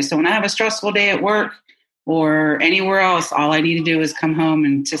much joy. So when I have a stressful day at work or anywhere else, all I need to do is come home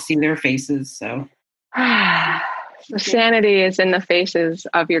and to see their faces. So the sanity is in the faces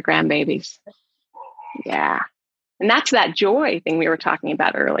of your grandbabies. Yeah. And that's that joy thing we were talking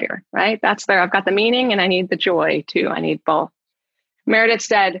about earlier, right? That's there. I've got the meaning and I need the joy too. I need both. Meredith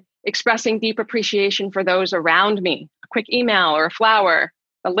said, expressing deep appreciation for those around me. A quick email or a flower,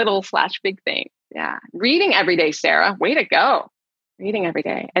 a little/big thing. Yeah. Reading every day, Sarah. Way to go. Reading every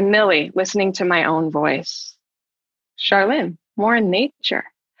day. And Millie, listening to my own voice. Charlene, more in nature.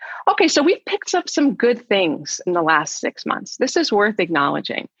 Okay, so we've picked up some good things in the last 6 months. This is worth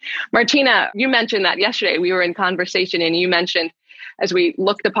acknowledging. Martina, you mentioned that yesterday. We were in conversation and you mentioned, as we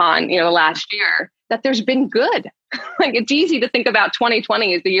looked upon, the last year, that there's been good. Like it's easy to think about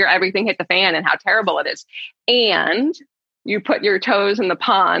 2020 as the year everything hit the fan and how terrible it is. And you put your toes in the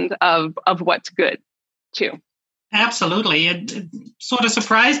pond of what's good too. Absolutely. It sort of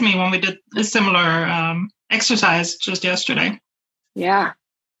surprised me when we did a similar exercise just yesterday. Yeah.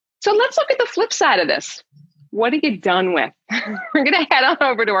 So let's look at the flip side of this. What are you done with? We're going to head on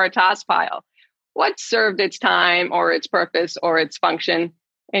over to our toss pile. What served its time or its purpose or its function,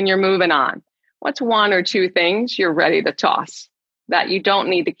 and you're moving on? What's one or two things you're ready to toss that you don't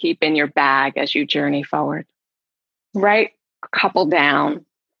need to keep in your bag as you journey forward? Write a couple down.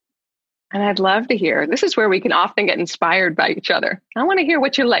 And I'd love to hear. This is where we can often get inspired by each other. I want to hear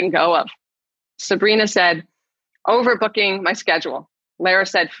what you're letting go of. Sabrina said, overbooking my schedule. Lara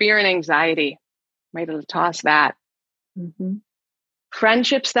said, fear and anxiety. Ready to toss that. Mm-hmm.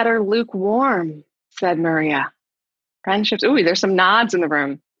 Friendships that are lukewarm, said Maria. Friendships. Ooh, there's some nods in the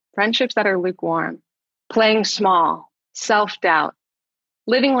room. Friendships that are lukewarm. Playing small. Self-doubt.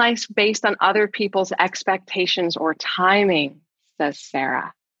 Living life based on other people's expectations or timing, says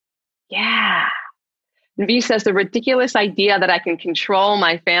Sarah. Yeah. And V says, the ridiculous idea that I can control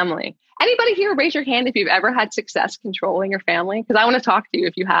my family. Anybody here, raise your hand if you've ever had success controlling your family? Because I want to talk to you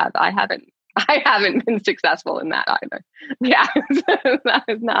if you have. I haven't been successful in that either. Yeah, that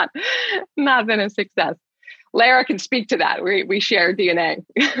has not been a success. Lara can speak to that. We share DNA.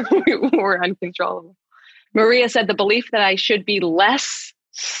 We're uncontrollable. Maria said the belief that I should be less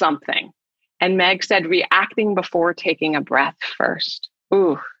something. And Meg said reacting before taking a breath first.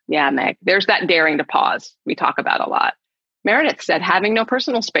 Ooh, yeah, Meg. There's that daring to pause we talk about a lot. Meredith said having no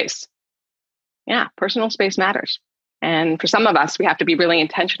personal space. Yeah, personal space matters. And for some of us, we have to be really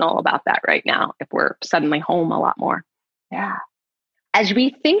intentional about that right now if we're suddenly home a lot more. Yeah. As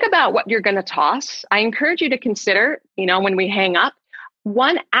we think about what you're going to toss, I encourage you to consider, when we hang up,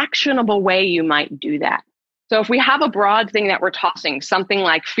 one actionable way you might do that. So if we have a broad thing that we're tossing, something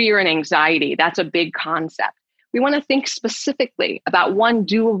like fear and anxiety, that's a big concept. We want to think specifically about one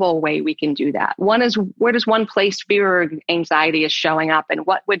doable way we can do that. One is, where does one place fear or anxiety is showing up, and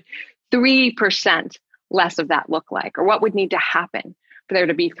what would 3% less of that look like? Or what would need to happen for there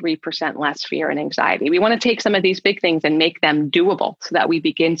to be 3% less fear and anxiety? We want to take some of these big things and make them doable so that we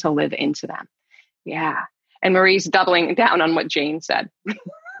begin to live into them. Yeah. And Marie's doubling down on what Jane said.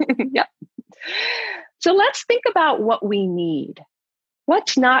 Yep. So let's think about what we need.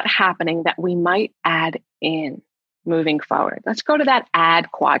 What's not happening that we might add in? moving forward? Let's go to that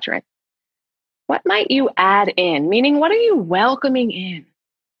add quadrant. What might you add in? Meaning, what are you welcoming in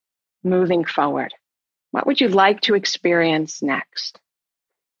moving forward? What would you like to experience next?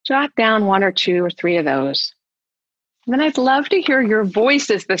 Jot down 1 or 2 or 3 of those. And then I'd love to hear your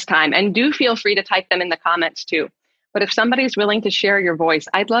voices this time. And do feel free to type them in the comments too. But if somebody's willing to share your voice,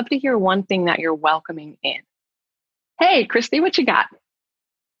 I'd love to hear one thing that you're welcoming in. Hey, Christy, what you got?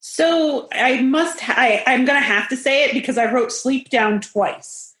 So I'm going to have to say it because I wrote sleep down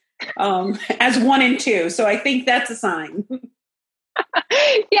twice as 1 and 2. So I think that's a sign.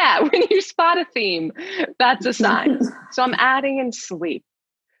 Yeah, when you spot a theme, that's a sign. So I'm adding in sleep.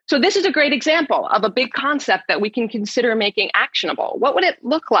 So this is a great example of a big concept that we can consider making actionable. What would it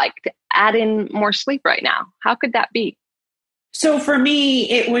look like to add in more sleep right now? How could that be? So for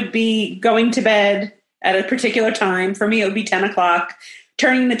me, it would be going to bed at a particular time. For me, it would be 10 o'clock,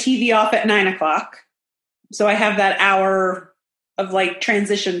 turning the TV off at 9 o'clock. So I have that hour of like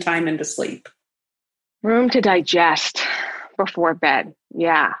transition time into sleep. Room to digest before bed.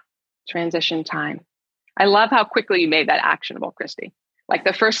 Yeah. Transition time. I love how quickly you made that actionable, Christy. Like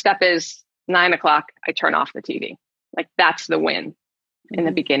the first step is 9 o'clock, I turn off the TV. Like that's the win in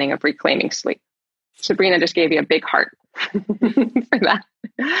the beginning of reclaiming sleep. Sabrina just gave you a big heart for that.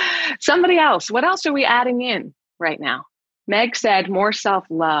 Somebody else, what else are we adding in right now? Meg said more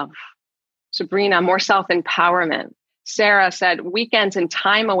self-love. Sabrina, more self-empowerment. Sarah said weekends and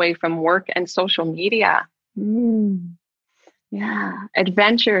time away from work and social media. Yeah.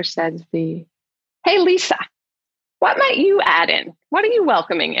 Adventure, says V. Hey, Lisa, what might you add in? What are you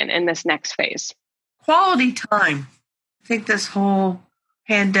welcoming in this next phase? Quality time. I think this whole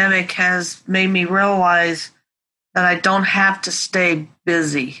pandemic has made me realize that I don't have to stay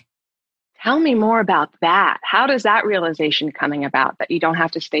busy. Tell me more about that. How does that realization coming about that you don't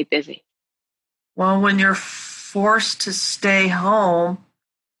have to stay busy? Well, when you're forced to stay home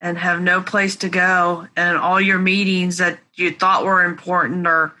and have no place to go, and all your meetings that you thought were important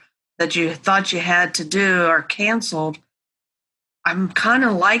or that you thought you had to do are canceled, I'm kind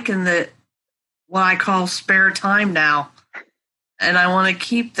of liking what I call spare time now. And I want to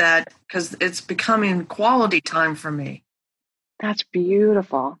keep that because it's becoming quality time for me. That's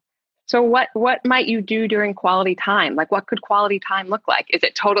beautiful. So what might you do during quality time? Like what could quality time look like?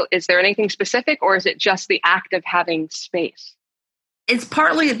 Is there anything specific, or is it just the act of having space? It's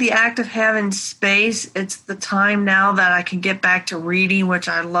partly the act of having space. It's the time now that I can get back to reading, which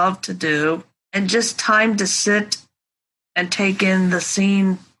I love to do, and just time to sit and take in the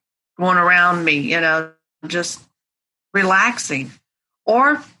scene going around me, just relaxing.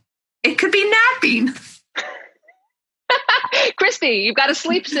 Or it could be napping. Christy, you've got a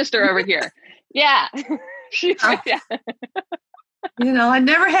sleep sister over here. Yeah. Yeah. I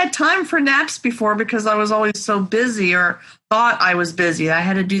never had time for naps before because I was always so busy or thought I was busy. I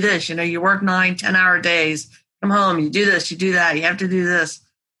had to do this. You work 9-10-hour days, come home, you do this, you do that, you have to do this.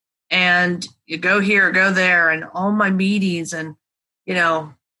 And you go here, go there, and all my meetings. And,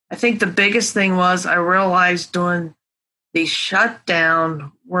 I think the biggest thing was I realized during the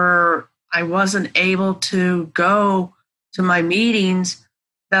shutdown where I wasn't able to go to my meetings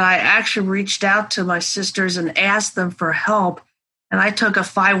that I actually reached out to my sisters and asked them for help. And I took a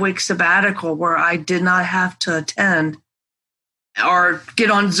 5-week sabbatical where I did not have to attend or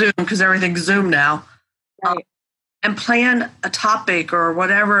get on Zoom because everything's Zoom now, right. And plan a topic or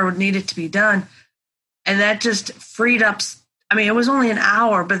whatever needed to be done. And that just freed up. It was only an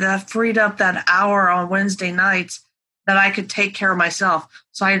hour, but that freed up that hour on Wednesday nights that I could take care of myself.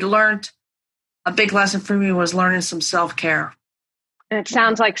 So I learned a big lesson for me was learning some self-care. And it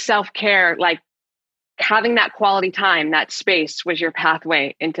sounds like self-care, like having that quality time, that space was your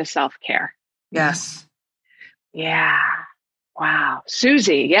pathway into self-care. Yes. Yeah. Wow.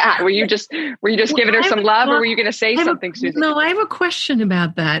 Susie. Yeah. Were you just giving her some love, or were you going to say something, Susie? No, I have a question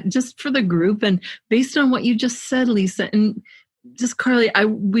about that just for the group. And based on what you just said, Lisa, and just Carly,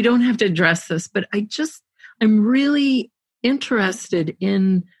 we don't have to address this, but I'm really interested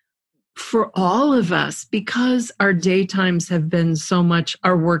in, for all of us, because our daytimes have been so much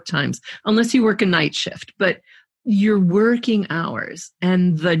our work times, unless you work a night shift, but your working hours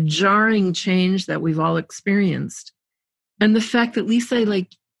and the jarring change that we've all experienced. And the fact that, Lisa,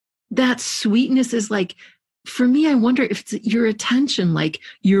 like that sweetness is like, for me, I wonder if it's your attention, like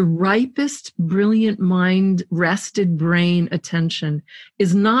your ripest, brilliant mind, rested brain attention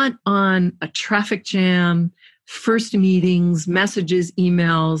is not on a traffic jam, first meetings, messages,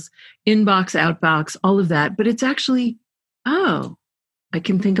 emails, inbox, outbox, all of that. But it's actually, I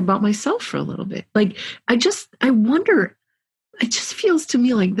can think about myself for a little bit. Like, I wonder, it just feels to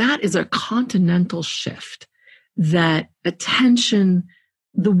me like that is a continental shift. that attention,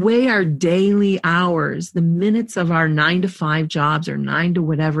 the way our daily hours, the minutes of our 9 to 5 jobs or 9 to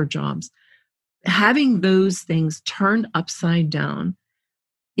whatever jobs, having those things turned upside down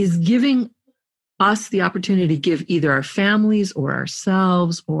is giving us the opportunity to give either our families or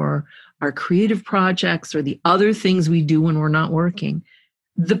ourselves or our creative projects or the other things we do when we're not working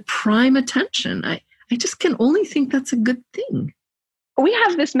the prime attention. I just can only think that's a good thing. We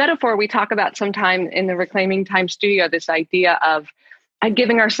have this metaphor we talk about sometime in the Reclaiming Time studio, this idea of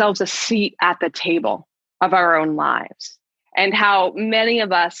giving ourselves a seat at the table of our own lives, and how many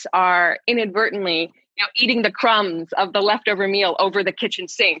of us are inadvertently, eating the crumbs of the leftover meal over the kitchen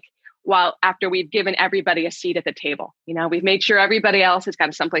sink, while after we've given everybody a seat at the table. We've made sure everybody else has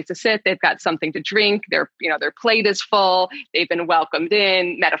got someplace to sit. They've got something to drink. Their plate is full. They've been welcomed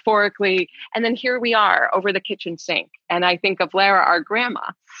in metaphorically. And then here we are over the kitchen sink. And I think of Lara, our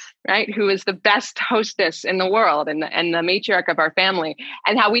grandma, right, who is the best hostess in the world and the matriarch of our family,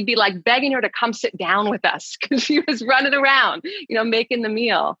 and how we'd be like begging her to come sit down with us because she was running around, making the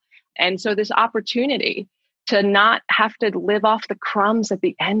meal. And so this opportunity to not have to live off the crumbs at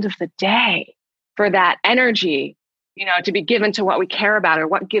the end of the day, for that energy, to be given to what we care about or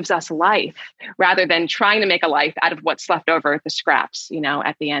what gives us life, rather than trying to make a life out of what's left over at the scraps,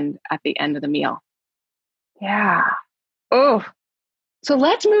 at the end of the meal. Yeah. Oh, so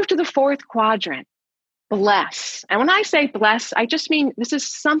let's move to the fourth quadrant, bless. And when I say bless, I just mean this is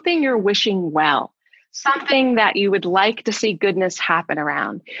something you're wishing well. Something that you would like to see goodness happen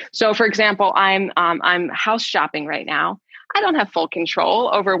around. So, for example, I'm house shopping right now. I don't have full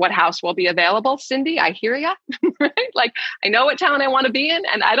control over what house will be available. Cindy, I hear ya, right? Like, I know what town I want to be in,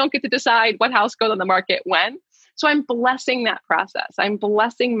 and I don't get to decide what house goes on the market when. So I'm blessing that process. I'm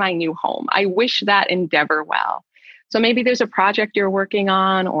blessing my new home. I wish that endeavor well. So maybe there's a project you're working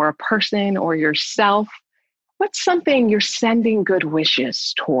on, or a person, or yourself. What's something you're sending good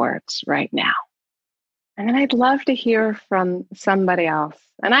wishes towards right now? And then I'd love to hear from somebody else.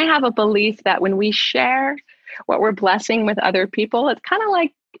 And I have a belief that when we share what we're blessing with other people, it's kind of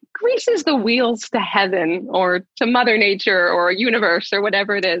like greases the wheels to heaven or to Mother Nature or universe or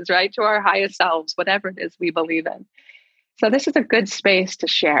whatever it is, right? To our highest selves, whatever it is we believe in. So this is a good space to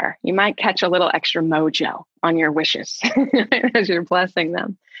share. You might catch a little extra mojo on your wishes as you're blessing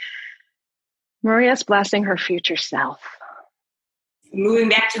them. Maria's blessing her future self. Moving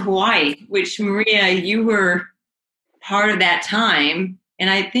back to Hawaii, which, Maria, you were part of that time. And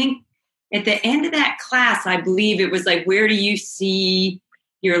I think at the end of that class, I believe it was like, where do you see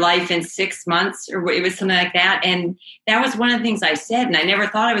your life in 6 months? Or it was something like that. And that was one of the things I said. And I never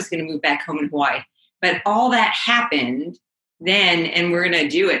thought I was going to move back home to Hawaii. But all that happened then, and we're going to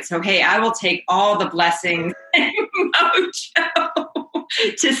do it. So, hey, I will take all the blessings and mojo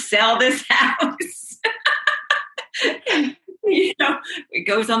to sell this house. It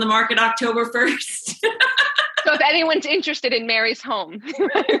goes on the market October 1st. So if anyone's interested in Mary's home.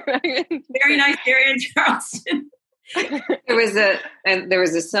 Very nice area in Charleston. There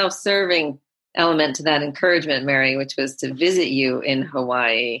was a self-serving element to that encouragement, Mary, which was to visit you in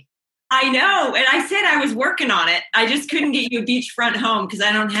Hawaii. I know. And I said I was working on it. I just couldn't get you a beachfront home because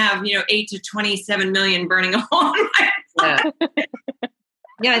I don't have, 8 to 27 million burning a hole on my life.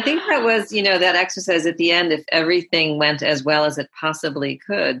 Yeah, I think that was, that exercise at the end. If everything went as well as it possibly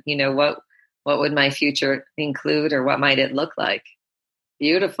could, what would my future include, or what might it look like?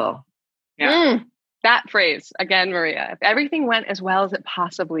 Beautiful. Yeah. That phrase again, Maria. If everything went as well as it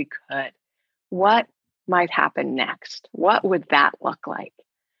possibly could, what might happen next? What would that look like?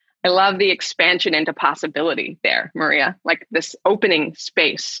 I love the expansion into possibility there, Maria. Like this opening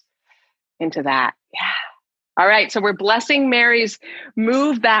space into that. Yeah. All right, so we're blessing Mary's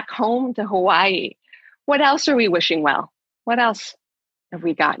move back home to Hawaii. What else are we wishing well? What else have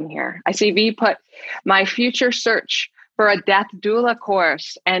we gotten here? I see V put my future search for a death doula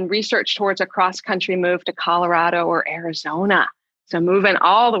course and research towards a cross-country move to Colorado or Arizona. So moving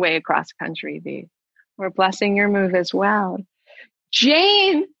all the way across country, V. We're blessing your move as well.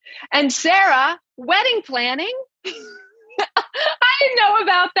 Jane and Sarah, wedding planning. I didn't know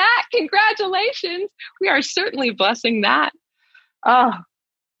about that. Congratulations. We are certainly blessing that. Oh,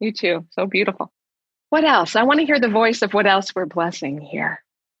 you too. So beautiful. What else? I want to hear the voice of what else we're blessing here.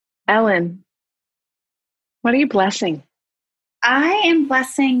 Ellen, what are you blessing? I am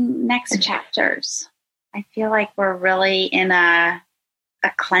blessing next chapters. I feel like we're really in a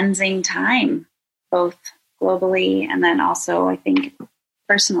cleansing time, both globally and then also, I think,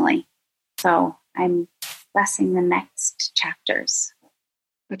 personally. So I'm blessing the next chapters.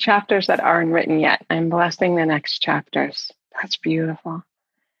 The chapters that aren't written yet. I'm blessing the next chapters. That's beautiful.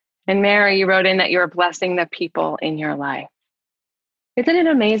 And Mary, you wrote in that you're blessing the people in your life. Isn't it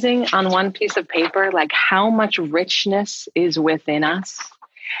amazing on one piece of paper, like how much richness is within us?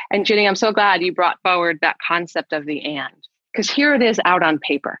 And Ginny, I'm so glad you brought forward that concept of the and, because here it is out on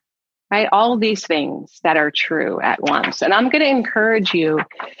paper, right? All these things that are true at once. And I'm going to encourage you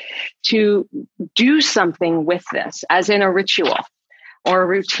to do something with this, as in a ritual or a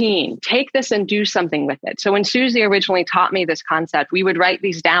routine. Take this and do something with it. So when Susie originally taught me this concept, we would write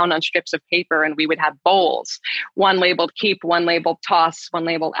these down on strips of paper and we would have bowls, one labeled keep, one labeled toss, one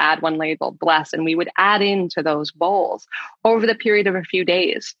labeled add, one labeled bless. And we would add into those bowls over the period of a few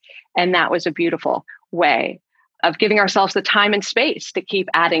days. And that was a beautiful way of giving ourselves the time and space to keep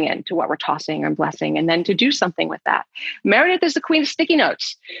adding into what we're tossing and blessing, and then to do something with that. Meredith is the queen of sticky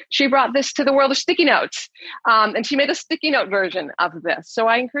notes. She brought this to the world of sticky notes, and she made a sticky note version of this. So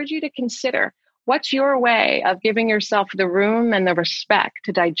I encourage you to consider, what's your way of giving yourself the room and the respect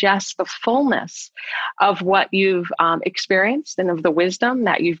to digest the fullness of what you've experienced and of the wisdom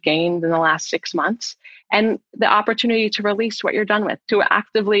that you've gained in the last 6 months, and the opportunity to release what you're done with, to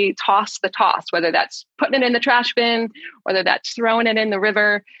actively toss the toss, whether that's putting it in the trash bin, whether that's throwing it in the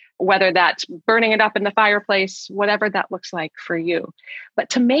river, whether that's burning it up in the fireplace, whatever that looks like for you. But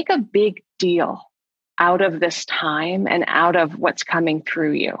to make a big deal out of this time and out of what's coming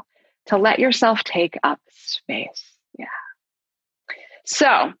through you, to let yourself take up space. Yeah.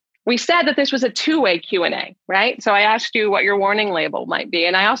 So we said that this was a two-way Q&A, right? So I asked you what your warning label might be.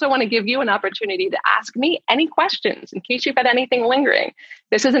 And I also want to give you an opportunity to ask me any questions in case you've got anything lingering.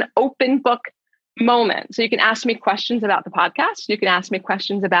 This is an open book moment. So you can ask me questions about the podcast. You can ask me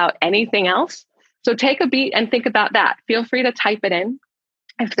questions about anything else. So take a beat and think about that. Feel free to type it in.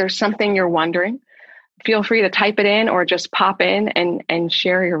 If there's something you're wondering, feel free to type it in or just pop in and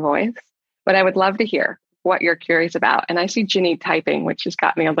share your voice. But I would love to hear what you're curious about. And I see Ginny typing, which has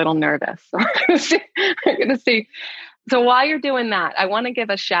got me a little nervous. So I'm going to see. So while you're doing that, I want to give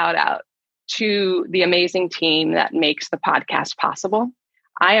a shout out to the amazing team that makes the podcast possible.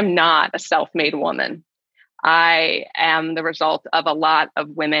 I am not a self-made woman. I am the result of a lot of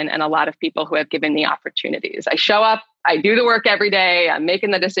women and a lot of people who have given me opportunities. I show up, I do the work every day, I'm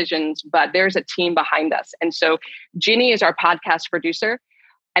making the decisions, but there's a team behind us. And so Ginny is our podcast producer.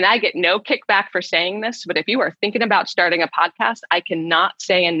 And I get no kickback for saying this, but if you are thinking about starting a podcast, I cannot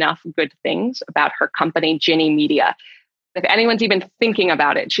say enough good things about her company, Ginny Media. If anyone's even thinking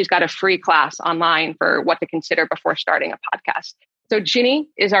about it, she's got a free class online for what to consider before starting a podcast. So Ginny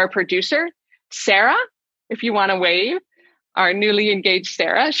is our producer. Sarah, if you want to wave, our newly engaged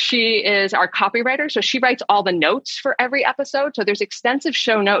Sarah, she is our copywriter. So she writes all the notes for every episode. So there's extensive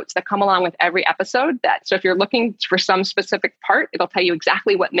show notes that come along with every episode. So if you're looking for some specific part, it'll tell you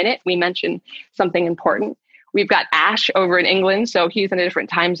exactly what minute we mention something important. We've got Ash over in England. So he's in a different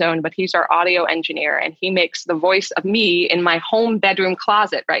time zone, but he's our audio engineer. And he makes the voice of me in my home bedroom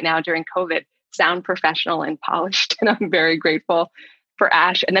closet right now during COVID sound professional and polished. And I'm very grateful for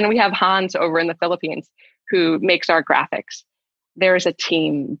Ash. And then we have Hans over in the Philippines, who makes our graphics. There's a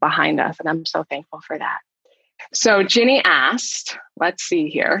team behind us, and I'm so thankful for that. So Ginny asked, let's see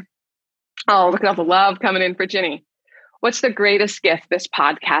here. Oh, look at all the love coming in for Ginny. What's the greatest gift this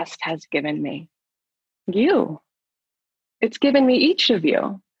podcast has given me? You. It's given me each of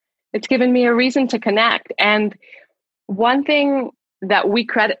you. It's given me a reason to connect. And one thing that we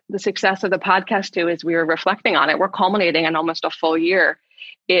credit the success of the podcast to, is we were reflecting on it, we're culminating in almost a full year,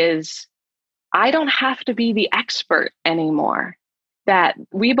 is I don't have to be the expert anymore. That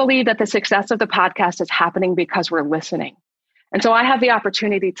we believe that the success of the podcast is happening because we're listening. And so I have the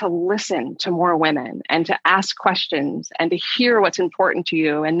opportunity to listen to more women and to ask questions and to hear what's important to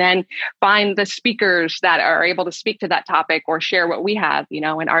you, and then find the speakers that are able to speak to that topic or share what we have, in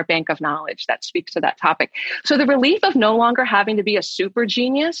our bank of knowledge that speaks to that topic. So the relief of no longer having to be a super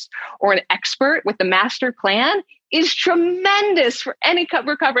genius or an expert with the master plan is tremendous for any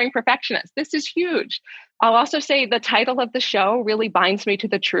recovering perfectionist. This is huge. I'll also say the title of the show really binds me to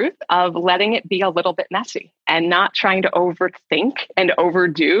the truth of letting it be a little bit messy and not trying to overthink and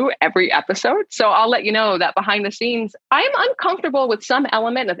overdo every episode. So I'll let you know that behind the scenes, I am uncomfortable with some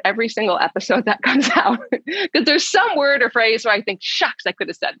element of every single episode that comes out, because there's some word or phrase where I think, shucks, I could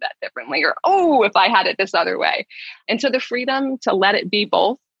have said that differently, or, oh, if I had it this other way. And so the freedom to let it be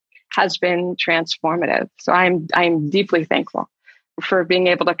both has been transformative. So I'm deeply thankful for being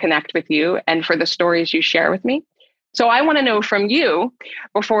able to connect with you and for the stories you share with me. So I want to know from you,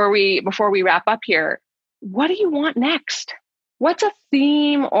 before we wrap up here, what do you want next? What's a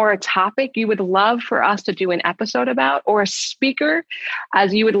theme or a topic you would love for us to do an episode about, or a speaker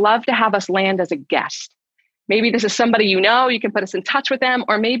as you would love to have us land as a guest? Maybe this is somebody you know, you can put us in touch with them,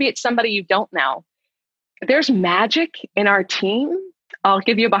 or maybe it's somebody you don't know. There's magic in our team. I'll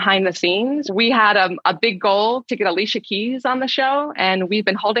give you behind the scenes. We had a big goal to get Alicia Keys on the show, and we've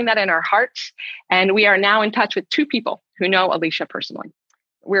been holding that in our hearts. And we are now in touch with 2 people who know Alicia personally.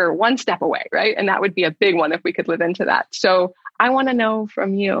 We're one step away, right? And that would be a big one if we could live into that. So I want to know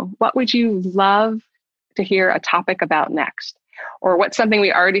from you, what would you love to hear a topic about next? Or what's something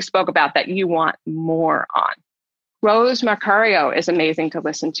we already spoke about that you want more on? Rose Marcario is amazing to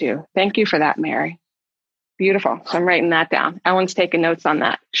listen to. Thank you for that, Mary. Beautiful. So I'm writing that down. Ellen's taking notes on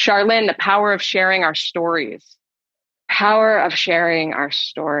that. Charlene, the power of sharing our stories. Power of sharing our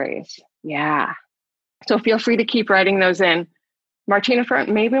stories. Yeah. So feel free to keep writing those in. Martina, for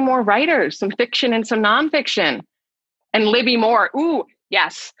maybe more writers, some fiction and some nonfiction. And Libby Moore. Ooh,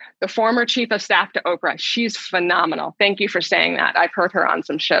 yes. The former chief of staff to Oprah. She's phenomenal. Thank you for saying that. I've heard her on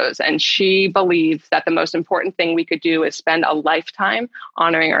some shows, and she believes that the most important thing we could do is spend a lifetime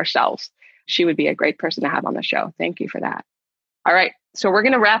honoring ourselves. She would be a great person to have on the show. Thank you for that. All right. So we're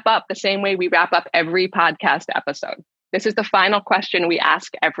going to wrap up the same way we wrap up every podcast episode. This is the final question we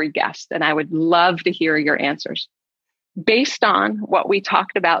ask every guest, and I would love to hear your answers. Based on what we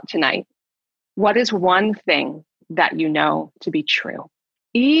talked about tonight, what is one thing that you know to be true,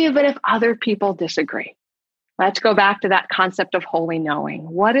 even if other people disagree? Let's go back to that concept of holy knowing.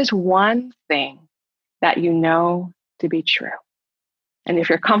 What is one thing that you know to be true? And if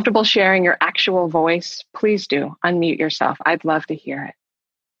you're comfortable sharing your actual voice, please do unmute yourself. I'd love to hear it.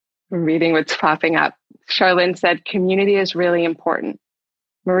 I'm reading what's popping up. Charlene said, community is really important.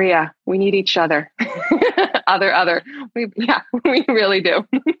 Maria, we need each other. We really do.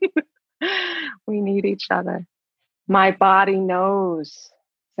 We need each other. My body knows,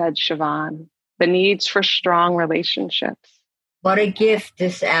 said Siobhan, the needs for strong relationships. What a gift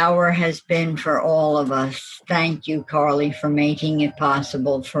this hour has been for all of us. Thank you, Carly, for making it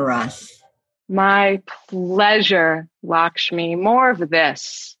possible for us. My pleasure, Lakshmi. More of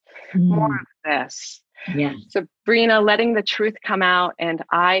this. More of this. Yeah. Sabrina, letting the truth come out, and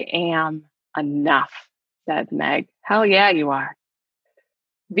I am enough, said Meg. Hell yeah, you are.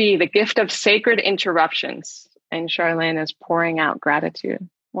 The gift of sacred interruptions. And Charlene is pouring out gratitude.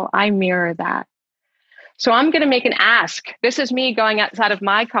 Well, I mirror that. So I'm going to make an ask. This is me going outside of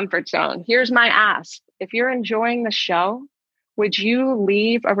my comfort zone. Here's my ask. If you're enjoying the show, would you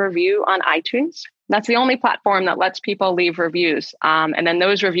leave a review on iTunes? That's the only platform that lets people leave reviews. And then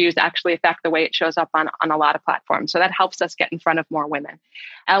those reviews actually affect the way it shows up on a lot of platforms. So that helps us get in front of more women.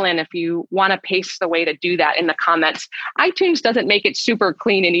 Ellen, if you want to paste the way to do that in the comments, iTunes doesn't make it super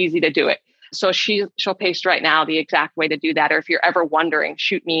clean and easy to do it. So she'll paste right now the exact way to do that. Or if you're ever wondering,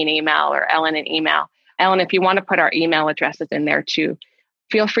 shoot me an email or Ellen an email. Ellen, if you want to put our email addresses in there too,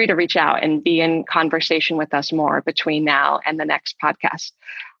 feel free to reach out and be in conversation with us more between now and the next podcast.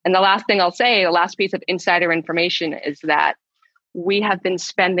 And the last thing I'll say, the last piece of insider information is that we have been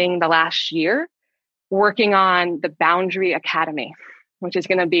spending the last year working on the Boundary Academy, which is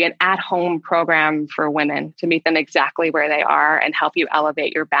going to be an at-home program for women to meet them exactly where they are and help you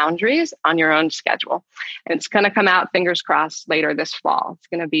elevate your boundaries on your own schedule. And it's going to come out, fingers crossed, later this fall. It's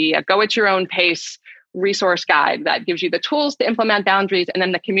going to be a go-at-your-own-pace resource guide that gives you the tools to implement boundaries, and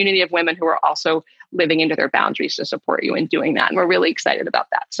then the community of women who are also living into their boundaries to support you in doing that. And we're really excited about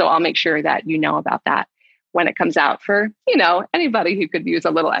that. So I'll make sure that you know about that when it comes out for, anybody who could use a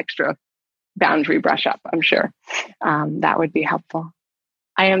little extra boundary brush up, I'm sure. That would be helpful.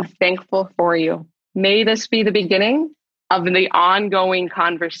 I am thankful for you. May this be the beginning of the ongoing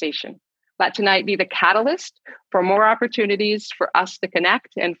conversation. Let tonight be the catalyst for more opportunities for us to connect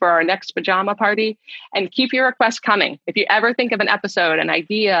and for our next pajama party. And keep your requests coming. If you ever think of an episode, an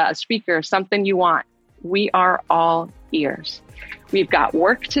idea, a speaker, something you want, we are all ears. We've got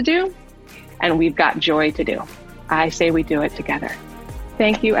work to do and we've got joy to do. I say we do it together.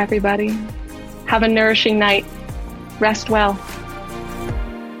 Thank you, everybody. Have a nourishing night. Rest well.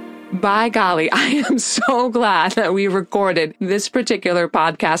 By golly, I am so glad that we recorded this particular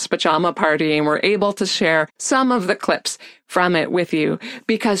podcast pajama party and were able to share some of the clips from it with you,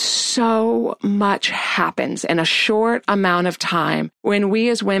 because so much happens in a short amount of time when we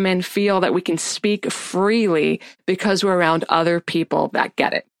as women feel that we can speak freely because we're around other people that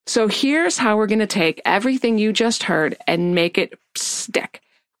get it. So here's how we're going to take everything you just heard and make it stick.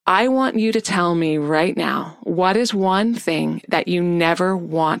 I want you to tell me right now, what is one thing that you never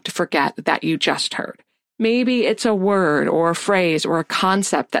want to forget that you just heard? Maybe it's a word or a phrase or a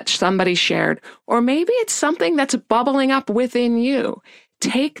concept that somebody shared, or maybe it's something that's bubbling up within you.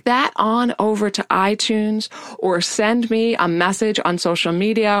 take that on over to iTunes or send me a message on social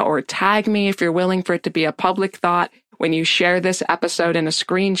media or tag me if you're willing for it to be a public thought when you share this episode in a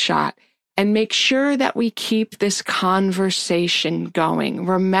screenshot, and make sure that we keep this conversation going.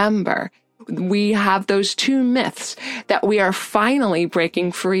 Remember, we have those two myths that we are finally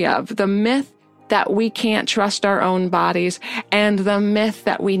breaking free of. The myth that we can't trust our own bodies, and the myth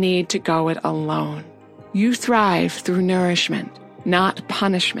that we need to go it alone. You thrive through nourishment, not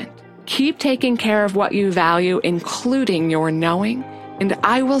punishment. Keep taking care of what you value, including your knowing, and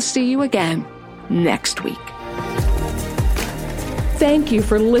I will see you again next week. Thank you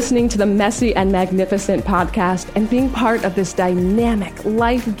for listening to the Messy and Magnificent podcast and being part of this dynamic,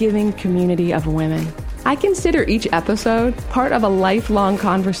 life-giving community of women. I consider each episode part of a lifelong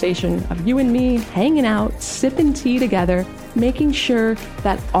conversation of you and me hanging out, sipping tea together, making sure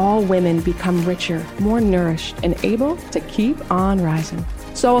that all women become richer, more nourished, and able to keep on rising.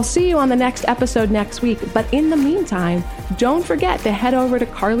 So I'll see you on the next episode next week. But in the meantime, don't forget to head over to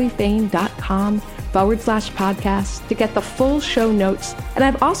carlyfane.com/podcast to get the full show notes. And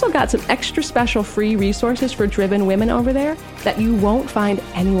I've also got some extra special free resources for driven women over there that you won't find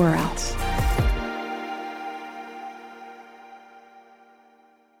anywhere else.